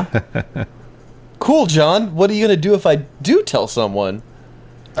 Yeah. Cool, John. What are you going to do if I do tell someone?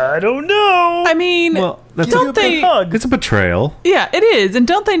 I don't know. I mean, Well, that's don't they... It's a betrayal. Yeah, it is. And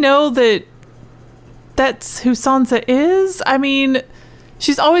don't they know that that's who Sansa is? I mean,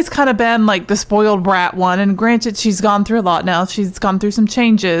 she's always kind of been like the spoiled brat one. And granted, she's gone through a lot now. She's gone through some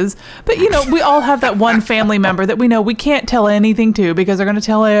changes. But, you know, we all have that one family member that we know we can't tell anything to because they're going to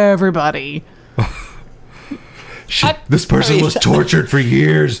tell everybody. This person was tortured for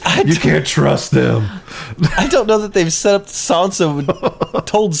years. You can't trust them. I don't know that they've set up Sansa with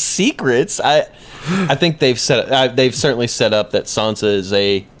told secrets. I think they've certainly set up that Sansa is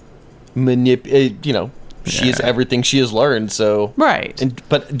a she is everything she has learned. So Right.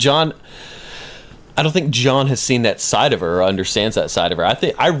 But John, I don't think John has seen that side of her or understands that side of her.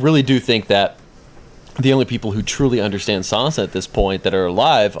 I really do think that the only people who truly understand Sansa at this point that are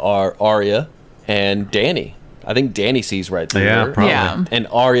alive are Arya and Dany. I think Dany sees right through Yeah, her. probably. Yeah. And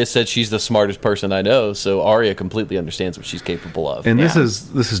Arya said she's the smartest person I know, so Arya completely understands what she's capable of. And Yeah.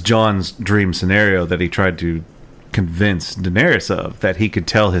 this is John's dream scenario that he tried to convince Daenerys of, that he could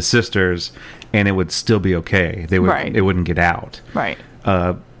tell his sisters and it would still be okay. Right. It wouldn't get out. Right.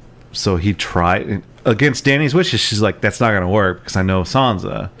 So he tried against Dany's wishes. She's like, that's not going to work because I know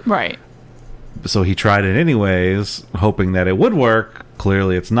Sansa. Right. So he tried it anyways, hoping that it would work.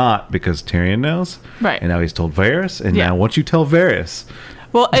 Clearly, it's not because Tyrion knows. Right. And now he's told Varys. And Yeah. now once you tell Varys,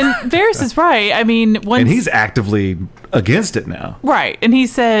 Well, and Varys is right. I mean, once... and he's actively against it now. Right. And he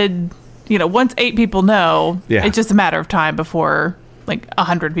said, you know, once 8 people know, Yeah. it's just a matter of time before, like,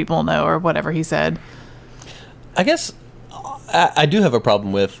 100 people know or whatever he said. I guess I do have a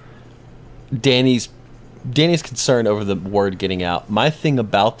problem with Dany's concern over the word getting out. My thing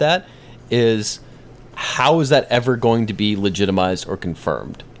about that is, how is that ever going to be legitimized or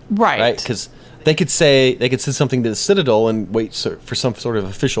confirmed? Right. Because they could say something to the Citadel and wait for some sort of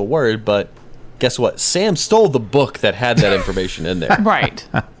official word, but guess what? Sam stole the book that had that information in there. Right.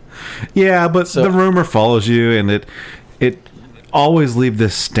 Yeah, but So- the rumor follows you, and it always leave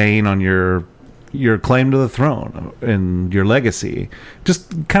this stain on your claim to the throne and your legacy.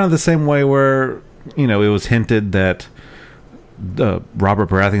 Just kind of the same way where, you know, it was hinted that Robert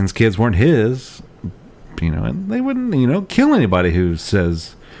Baratheon's kids weren't his, and they wouldn't, kill anybody who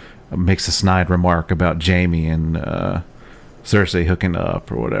makes a snide remark about Jaime and Cersei hooking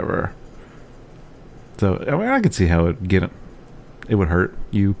up or whatever. So I mean, I could see how it would hurt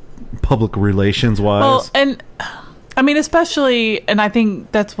you public relations wise. Well, and I mean, especially, and I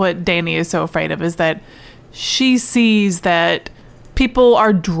think that's what Dany is so afraid of, is that she sees that people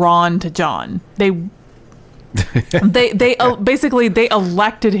are drawn to Jon. They basically they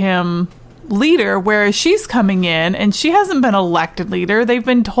elected him leader, whereas she's coming in and she hasn't been elected leader. They've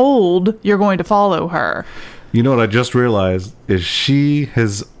been told you're going to follow her. You know what I just realized is she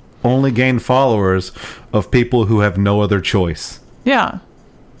has only gained followers of people who have no other choice. Yeah.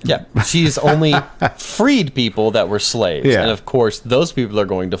 Yeah, she's only freed people that were slaves, Yeah. and of course, those people are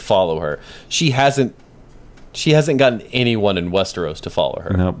going to follow her. She hasn't gotten anyone in Westeros to follow her.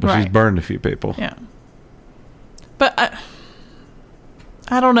 No, but she's Right. burned a few people. Yeah. But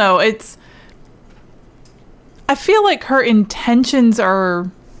I don't know. I feel like her intentions are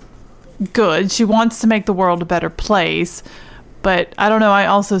good. She wants to make the world a better place. But I don't know. I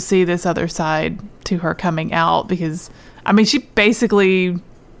also see this other side to her coming out because, I mean, she basically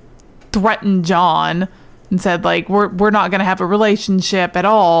threatened Jon and said, like, we're not going to have a relationship at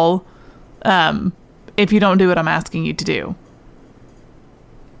all if you don't do what I'm asking you to do.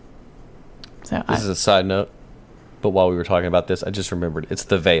 So This is a side note, but while we were talking about this, I just remembered it's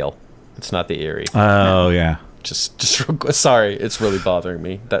the Vale. It's not the Eyrie. Oh, yeah. Just real quick. Sorry, it's really bothering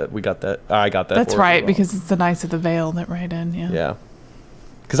me that we got that. I got that. That's for us as right, well. because it's the Knights of the Vale that write in, yeah. Yeah.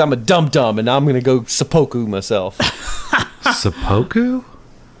 Because I'm a dum-dum, and now I'm going to go seppuku myself. Seppuku?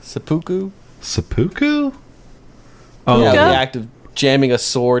 Seppuku? Seppuku? Oh, Yeah, the Puka? act of jamming a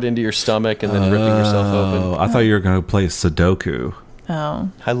sword into your stomach and then ripping yourself open. I thought you were going to play Sudoku. Oh.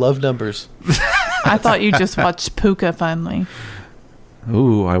 I love numbers. I thought you just watched Puka finally.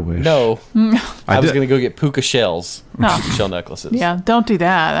 Ooh, I wish. No. I was did- going to go get puka shells. No. Shell necklaces. Yeah, don't do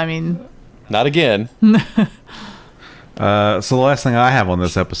that. I mean, Not again. So the last thing I have on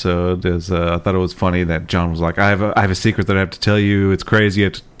this episode is I thought it was funny that Jon was like, I have a secret that I have to tell you. It's crazy. You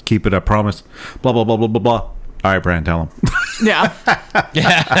have to keep it. I promise. Blah, blah, blah, blah, blah, blah. All right, Bran, tell him. yeah.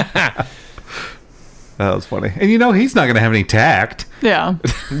 That was funny. And he's not going to have any tact. Yeah.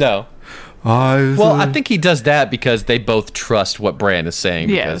 No. Well, I think he does that because they both trust what Bran is saying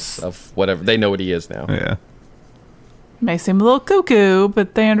because Yes. of whatever. They know what he is now. Yeah. May seem a little cuckoo,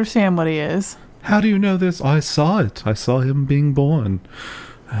 but they understand what he is. How do you know this? I saw it. I saw him being born.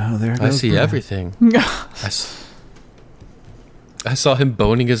 Oh, there goes I see Bran. everything. I saw him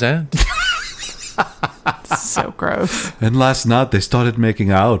boning his aunt. So gross. And last night they started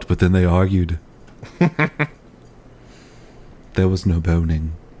making out, but then they argued. There was no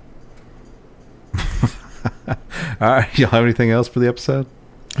boning. All right, y'all have anything else for the episode?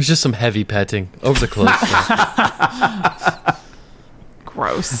 There's just some heavy petting over the clothes.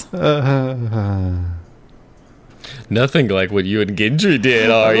 Gross. Nothing like what you and Gendry did,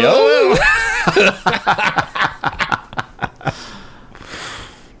 are you?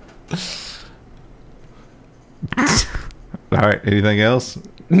 All right, anything else?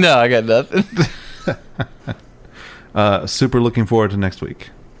 No, I got nothing. Super looking forward to next week.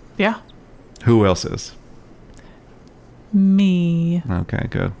 Yeah. Who else is? Me. Okay,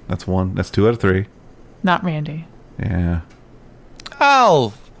 good. That's one. That's 2 out of 3. Not Randy. Yeah.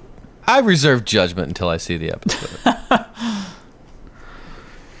 I reserve judgment until I see the episode.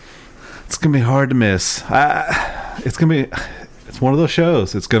 It's gonna be hard to miss. It's one of those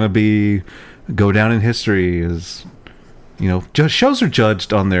shows. It's gonna go down in history as, shows are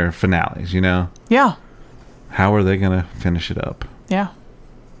judged on their finales. Yeah. How are they gonna finish it up? Yeah.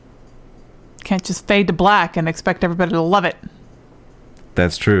 Can't just fade to black and expect everybody to love it.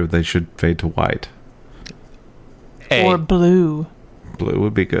 That's true. They should fade to white. Hey, Or blue. Blue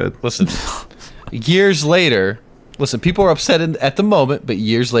would be good. listen. Years later, people are upset at the moment, but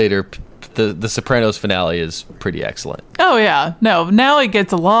years later, the Sopranos finale is pretty excellent. Oh, yeah. No, now it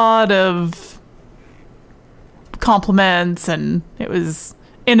gets a lot of compliments and it was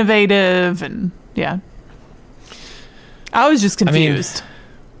innovative and, yeah. I was just confused.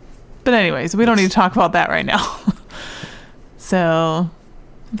 But anyways, we don't need to talk about that right now. So,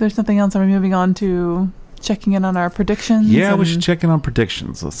 if there's nothing else, are we moving on to checking in on our predictions? Yeah, we and- should check in on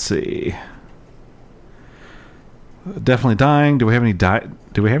predictions. Let's see. Definitely dying. Do we have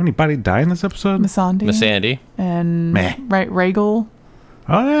anybody die in this episode? Missandei. Miss Andy. And Meh. right, Rhaegal.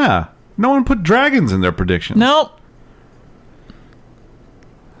 Oh yeah. No one put dragons in their predictions. Nope.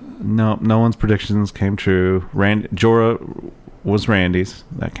 Nope, no one's predictions came true. Jorah was Randy's.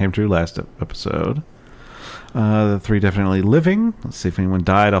 That came true last episode. The 3 definitely living. Let's see if anyone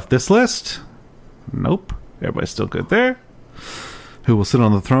died off this list. Nope. Everybody's still good there. Who will sit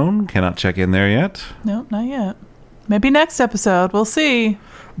on the throne? Cannot check in there yet. Nope, not yet. Maybe next episode. We'll see.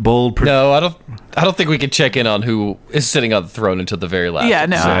 Bold. No, I don't think we can check in on who is sitting on the throne until the very last. Yeah,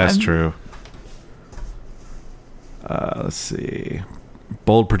 no. That's true. Let's see.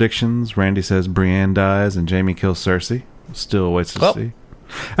 Bold predictions. Randy says Brienne dies and Jaime kills Cersei. Still waits to see.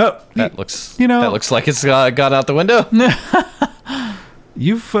 Oh, that looks like it's gone out the window.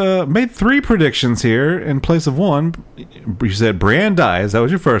 You've made 3 predictions here in place of 1. You said Brienne dies. That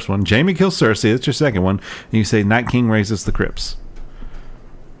was your first one. Jaime kills Cersei. That's your second one. And you say Night King raises the crypts.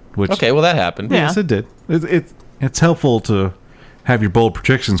 Which, okay, well that happened. Yes, it did. It's helpful to have your bold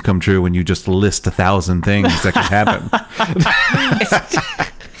predictions come true when you just list 1,000 things that could happen.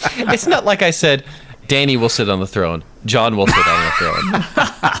 It's not like I said Dany will sit on the throne, Jon will sit on the throne,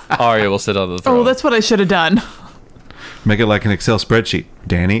 Arya will sit on the throne. Oh, that's what I should have done. Make it like an Excel spreadsheet.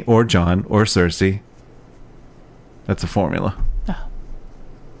 Dany or Jon or Cersei. That's a formula. Oh.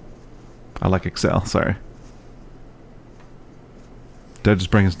 I like Excel. Sorry. Did I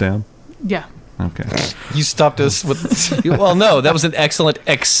just bring us down? Yeah. Okay. You stopped us with... Well, no, that was an excellent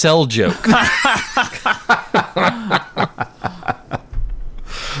Excel joke.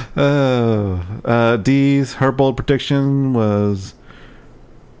 Dee's, her bold prediction was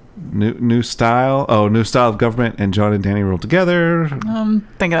new style. Oh, new style of government and Jon and Dany rule together. I'm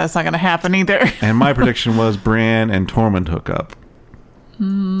thinking that's not going to happen either. And my prediction was Brienne and Tormund hook up.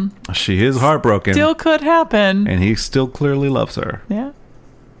 She is heartbroken. Still could happen. And he still clearly loves her. Yeah.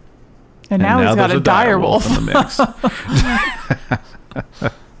 And now he's got a dire wolf in the mix.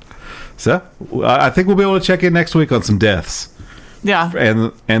 So, I think we'll be able to check in next week on some deaths. Yeah.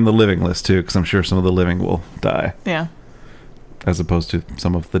 And the living list, too, because I'm sure some of the living will die. Yeah. As opposed to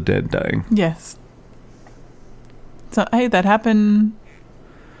some of the dead dying. Yes. So, hey, that happened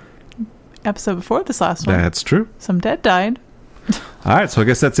episode before this last one. That's true. Some dead died. All right, so I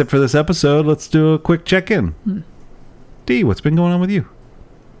guess that's it for this episode. Let's do a quick check-in. Dee, what's been going on with you?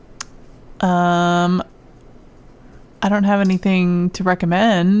 I don't have anything to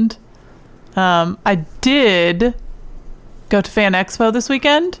recommend. I did go to Fan Expo this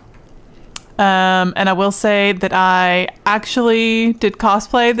weekend. And I will say that I actually did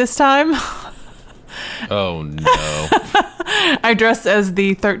cosplay this time. Oh, no. I dressed as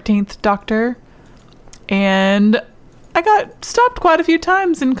the 13th Doctor. And I got stopped quite a few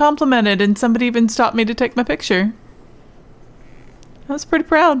times and complimented. And somebody even stopped me to take my picture. I was pretty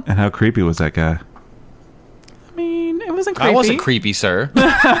proud. And how creepy was that guy? I mean, it wasn't creepy. I wasn't creepy, sir.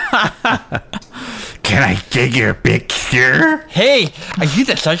 Can I take your picture? Hey, are you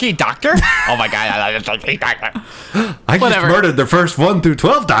the 13th Doctor? Oh my god, I love the 13th Doctor. I Whatever. just murdered the first 1 through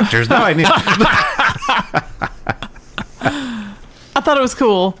 12 doctors. Now I need... I thought it was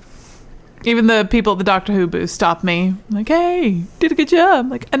cool. Even the people at the Doctor Who booth stopped me. Like, hey, did a good job.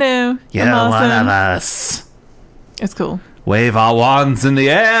 Like, I know. You're I'm awesome. one of us. It's cool. Wave our wands in the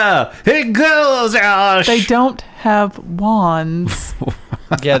air. It goes, Josh. They don't have wands.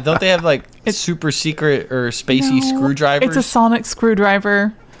 Yeah, don't they have like super secret or spacey No, screwdrivers? It's a sonic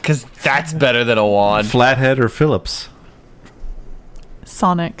screwdriver. Because that's better than a wand. Flathead or Phillips?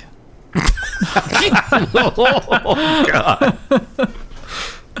 Sonic. Oh, God.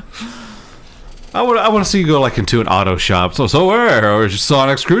 I want to see you go like into an auto shop. So where? Or just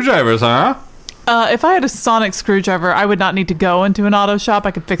sonic screwdrivers, huh? If I had a sonic screwdriver, I would not need to go into an auto shop.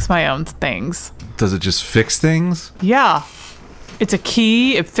 I could fix my own things. Does it just fix things? Yeah. It's a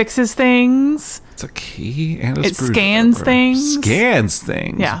key. It fixes things. It's a key and a It screwdriver. scans things. Scans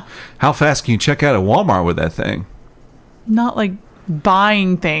things. Yeah. How fast can you check out at Walmart with that thing? Not like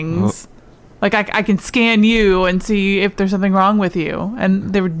buying things. Like I can scan you and see if there's something wrong with you.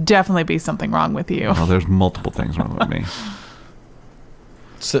 And there would definitely be something wrong with you. Well, there's multiple things wrong with me.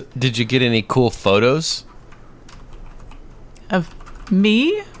 So, did you get any cool photos? Of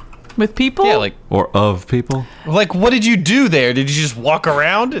me? With people? Yeah, like Or of people? what did you do there? Did you just walk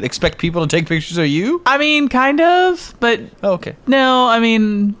around and expect people to take pictures of you? I mean, kind of, but Oh, okay. no, I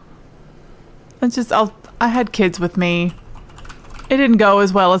mean, it's just, I had kids with me. It didn't go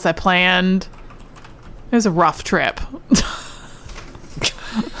as well as I planned. It was a rough trip.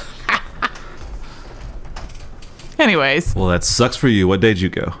 Anyways, Well, that sucks for you. What day did you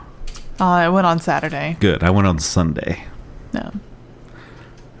go? I went on Saturday. Good. I went on Sunday. No.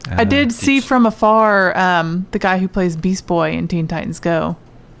 I did see from afar the guy who plays Beast Boy in Teen Titans Go.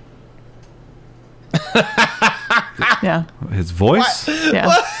 Yeah. His voice?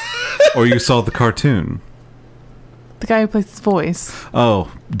 Yeah. Or you saw the cartoon? The guy who plays his voice.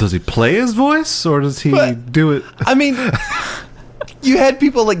 Oh, does he play his voice or does he do it? I mean, You had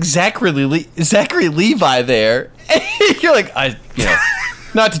people like Zachary Levi there. You're like,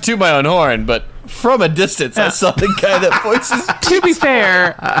 not to toot my own horn, but from a distance, I saw the guy that voices. To be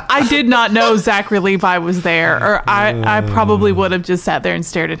fair, I did not know Zachary Levi was there, or I probably would have just sat there and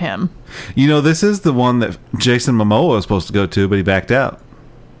stared at him. This is the one that Jason Momoa was supposed to go to, but he backed out.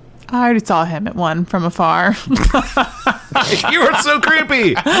 I already saw him at one from afar. You are so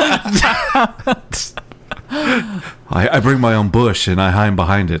creepy. I bring my own bush and I hide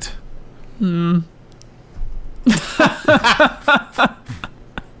behind it.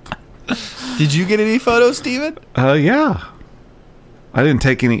 Did you get any photos, Steven? Yeah. I didn't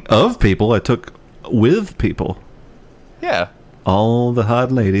take any of people. I took with people. Yeah. All the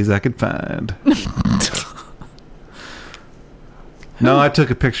hot ladies I could find. No, I took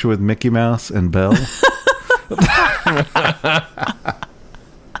a picture with Mickey Mouse and Belle.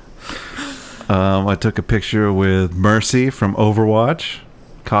 I took a picture with Mercy from Overwatch.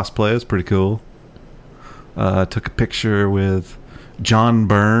 Cosplay is pretty cool. Took a picture with John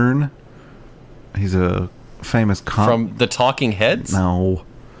Byrne. He's a famous from the Talking Heads? No.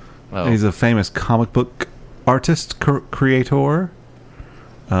 Oh. He's a famous comic book artist creator.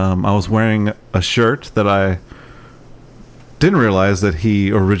 I was wearing a shirt that I didn't realize that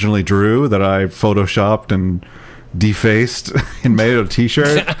he originally drew, that I photoshopped and defaced and made it a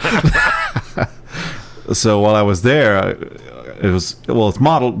t-shirt. So while I was there, it's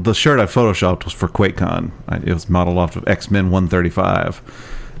modeled. The shirt I photoshopped was for QuakeCon. It was modeled off of X-Men 135,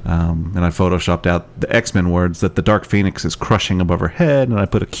 and I photoshopped out the X-Men words that the Dark Phoenix is crushing above her head, and I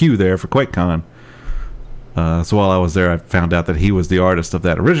put a Q there for QuakeCon. So while I was there, I found out that he was the artist of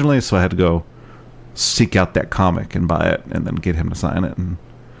that originally, so I had to go seek out that comic and buy it, and then get him to sign it. And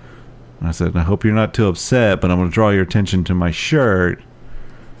I said, I hope you're not too upset, but I'm going to draw your attention to my shirt.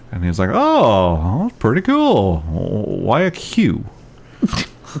 And he was like, oh, pretty cool. Why a Q?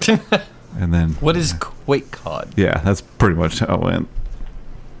 And then... What is QuakeCon? Yeah, that's pretty much how it went.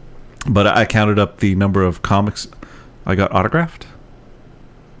 But I counted up the number of comics I got autographed.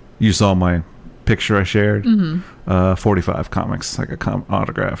 You saw my picture I shared. 45 comics I got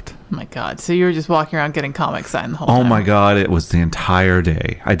autographed. Oh my god. So you were just walking around getting comics signed the whole time. Oh my god, it was the entire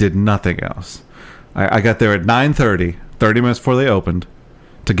day. I did nothing else. I got there at 9:30, 30 minutes before they opened,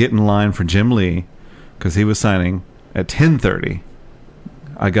 to get in line for Jim Lee, because he was signing at 10:30.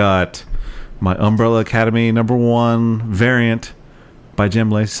 I got my Umbrella Academy #1 variant by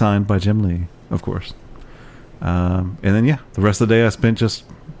Jim Lee, signed by Jim Lee, of course. And then, the rest of the day I spent just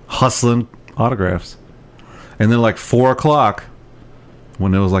hustling autographs. And then like 4 o'clock,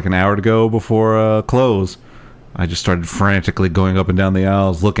 when it was like an hour to go before close, I just started frantically going up and down the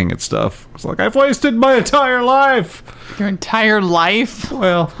aisles looking at stuff. It's like, I've wasted my entire life. Your entire life?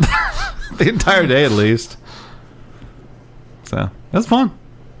 Well, the entire day at least. So, that's fun.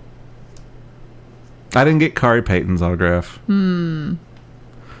 I didn't get Kari Payton's autograph. I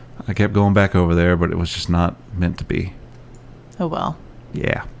kept going back over there, but it was just not meant to be. Oh well.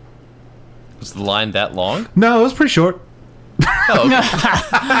 Yeah. Was the line that long? No, it was pretty short. Oh, okay.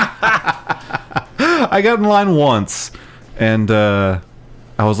 I got in line once, and I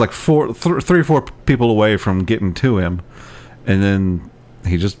was like 3 or 4 people away from getting to him, and then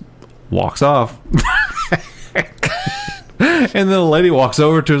he just walks off. And then the lady walks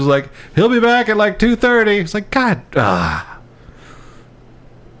over to us like, he'll be back at like 2:30. It's like, God,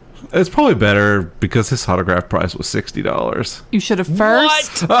 it's probably better because his autograph price was $60. You should have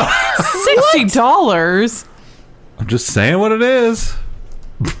first. $60? I'm just saying what it is.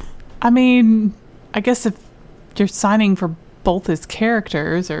 I mean, I guess if you're signing for both his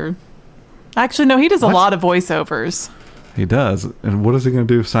characters, or... Actually, no, he does a lot of voiceovers. He does. And what is he going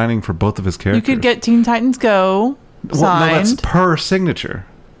to do signing for both of his characters? You could get Teen Titans Go signed. Well, no, that's per signature.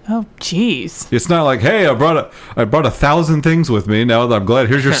 Oh, jeez. It's not like, hey, I brought 1,000 things with me. Now that I'm glad,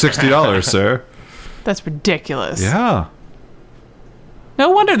 here's your $60, sir. That's ridiculous. Yeah. No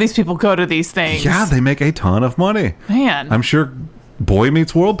wonder these people go to these things. Yeah, they make a ton of money. Man. I'm sure Boy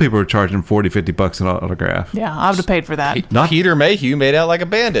Meets World people are charging $40-$50 an autograph. Yeah, I would have paid for that. Peter Mayhew made out like a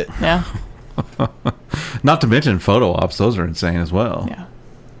bandit. Yeah. Not to mention photo ops. Those are insane as well. Yeah.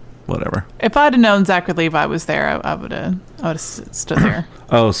 Whatever. If I'd have known Zachary Levi was there, I would have stood there.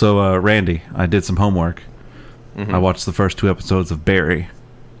 Oh, so Randy, I did some homework. I watched the first 2 episodes of Barry.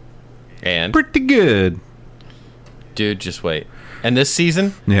 And? Pretty good. Dude, just wait. And this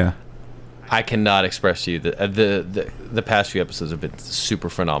season, Yeah. I cannot express to you that the past few episodes have been super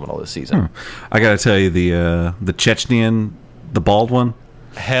phenomenal this season. I gotta tell you, the Chechnyan, the bald one.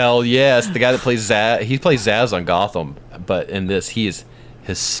 Hell yes, the guy that plays Zaz, he plays Zaz on Gotham, but in this he is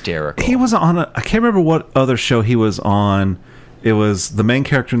hysterical. He was on I can't remember what other show he was on, it was the main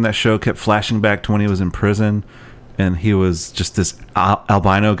character in that show kept flashing back to when he was in prison, and he was just this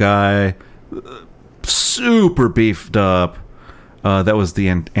albino guy, super beefed up. That was the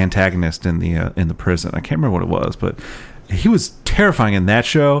antagonist in the prison. I can't remember what it was, but he was terrifying in that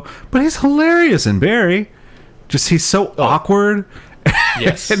show. But he's hilarious in Barry. Just he's so awkward.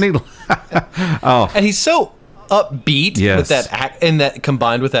 Yes, and and he's so upbeat with that and that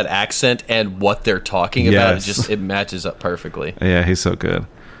combined with that accent and what they're talking about, it matches up perfectly. Yeah, he's so good.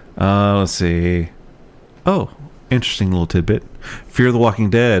 Let's see. Oh, interesting little tidbit. Fear the Walking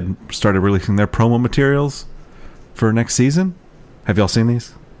Dead started releasing their promo materials for next season. Have y'all seen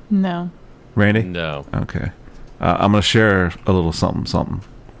these? No. Randy? No. Okay. I'm going to share a little something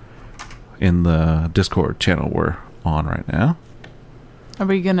in the Discord channel we're on right now. Are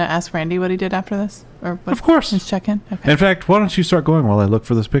we going to ask Randy what he did after this? Or what, of course. His check-in? Okay. In fact, why don't you start going while I look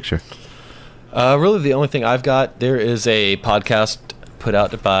for this picture? Really, the only thing I've got, there is a podcast put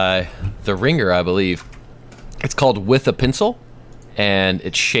out by The Ringer, I believe. It's called With a Pencil, and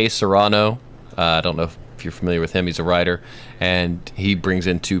it's Shea Serrano. I don't know if you're familiar with him. He's a writer, and he brings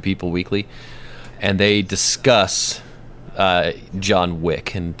in 2 people weekly, and they discuss John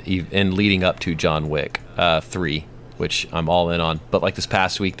Wick and leading up to John Wick 3, which I'm all in on. But like this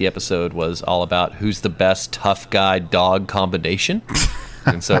past week, the episode was all about who's the best tough guy dog combination,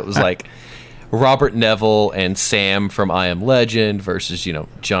 and so it was like Robert Neville and Sam from I Am Legend versus,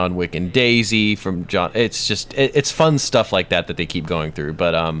 John Wick and Daisy from John. It's just it's fun stuff like that they keep going through.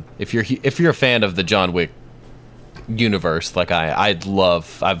 But if you're a fan of the John Wick universe, like I've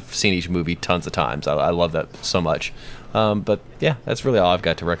seen each movie tons of times. I love that so much. But yeah, that's really all I've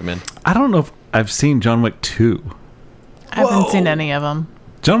got to recommend. I don't know if I've seen John Wick 2. I haven't seen any of them.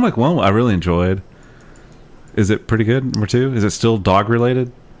 John Wick 1 I really enjoyed. Is it pretty good? Number 2? Is it still dog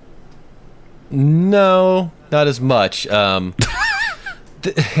related? No, not as much. And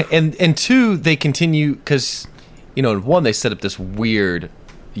 2, they continue because, in 1 they set up this weird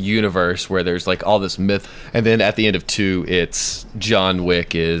universe where there's like all this myth, and then at the end of 2, it's John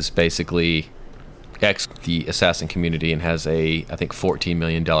Wick is basically the assassin community and has I think $14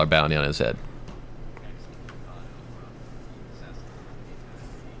 million bounty on his head.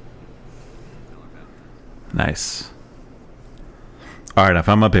 Nice. All right, I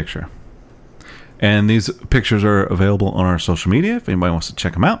found my picture. And these pictures are available on our social media if anybody wants to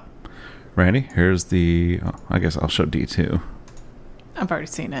check them out. Randy, here's I guess I'll show D2. I've already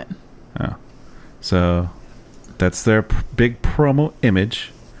seen it. Oh. So, that's their big promo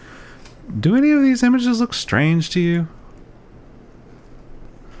image. Do any of these images look strange to you?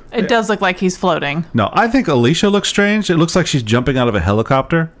 It does look like he's floating. No, I think Alicia looks strange. It looks like she's jumping out of a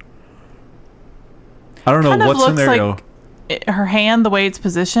helicopter. I don't know Kind of what's in looks there. like her hand, the way it's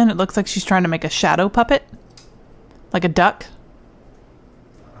positioned, it looks like she's trying to make a shadow puppet. Like a duck.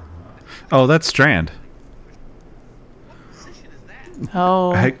 Oh, that's Strand.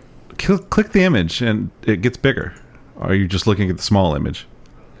 Oh. Hey, click the image and it gets bigger. Or are you just looking at the small image?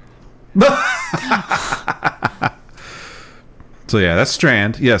 So yeah, that's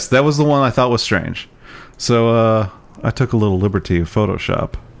Strand. Yes, that was the one I thought was strange. So I took a little liberty of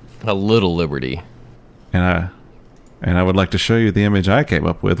Photoshop. A little liberty. And I would like to show you the image I came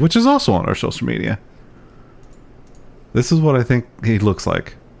up with, which is also on our social media. This is what I think he looks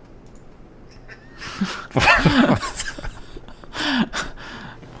like.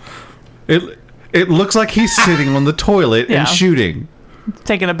 It looks like he's sitting on the toilet and shooting.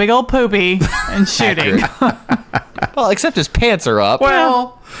 Taking a big old poopy and shooting. Well, except his pants are up.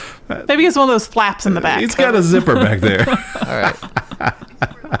 Well, maybe it's one of those flaps in the back. He's got a zipper back there. All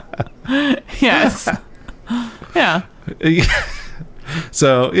right. Yes. Yeah.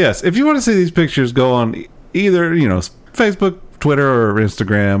 So, yes, if you want to see these pictures, go on either, Facebook, Twitter, or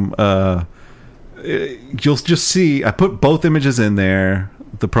Instagram. You'll just see, I put both images in there,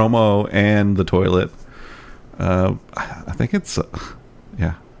 the promo and the toilet. I think it's,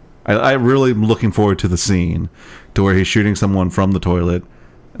 yeah. I really am looking forward to the scene to where he's shooting someone from the toilet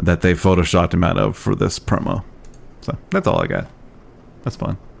that they photoshopped him out of for this promo. So, that's all I got. That's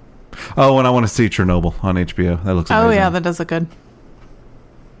fun. Oh, and I want to see Chernobyl on HBO. That looks amazing. Oh, yeah, that does look good.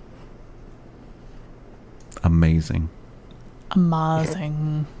 Amazing.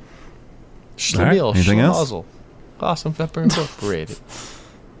 Amazing. Schlemiel, Anything else? Schlemazel. Awesome Pepper Incorporated.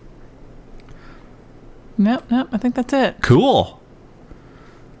 Nope. I think that's it. Cool.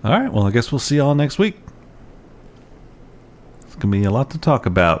 All right, well, I guess we'll see y'all next week. It's going to be a lot to talk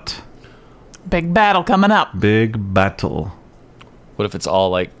about. Big battle coming up. Big battle. What if it's all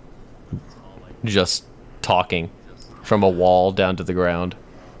like just talking from a wall down to the ground?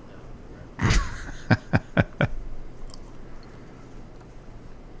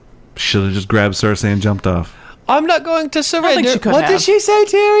 should have just grabbed Cersei and jumped off. I'm not going to surrender. she could What have. did she say,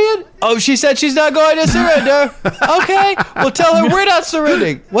 Tyrion? Oh, she said she's not going to surrender. Okay, well, tell her we're not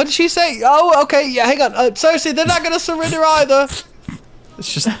surrendering. What did she say? Oh, okay, yeah, hang on. Cersei, they're not going to surrender either.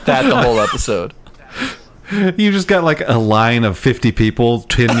 It's just that the whole episode. You just got like a line of 50 people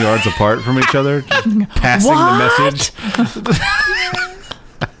 10 yards apart from each other, just passing the message.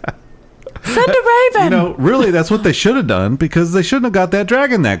 Send a raven. You know, really, that's what they should have done, because they shouldn't have got that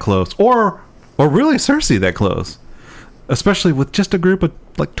dragon that close, or really Cersei that close, especially with just a group of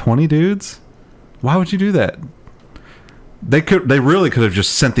like 20 dudes. Why would you do that? They really could have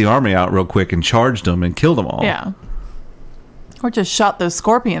just sent the army out real quick and charged them and killed them all. Yeah. Or just shot those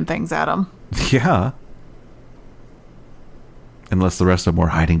scorpion things at them. Yeah. Unless the rest of them were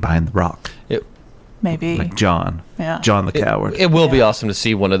hiding behind the rock, Maybe. like John. Yeah. John the coward. It will be awesome to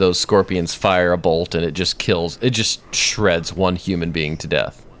see one of those scorpions fire a bolt and it just shreds one human being to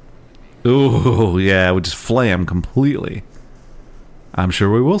death. Ooh, yeah, it would just flay him completely. I'm sure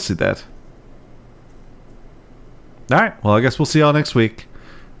we will see that. All right, well, I guess we'll see y'all next week.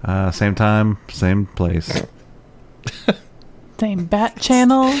 Same time, same place. Same bat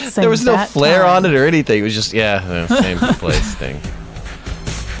channel. Same There was no bat flare time. on it or anything. It was just, same place thing.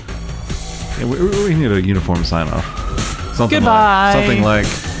 Yeah, we need a uniform sign off. Goodbye. Something like,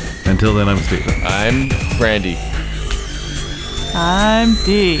 until then, I'm Steven. I'm Brandy. I'm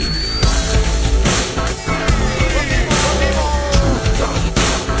D.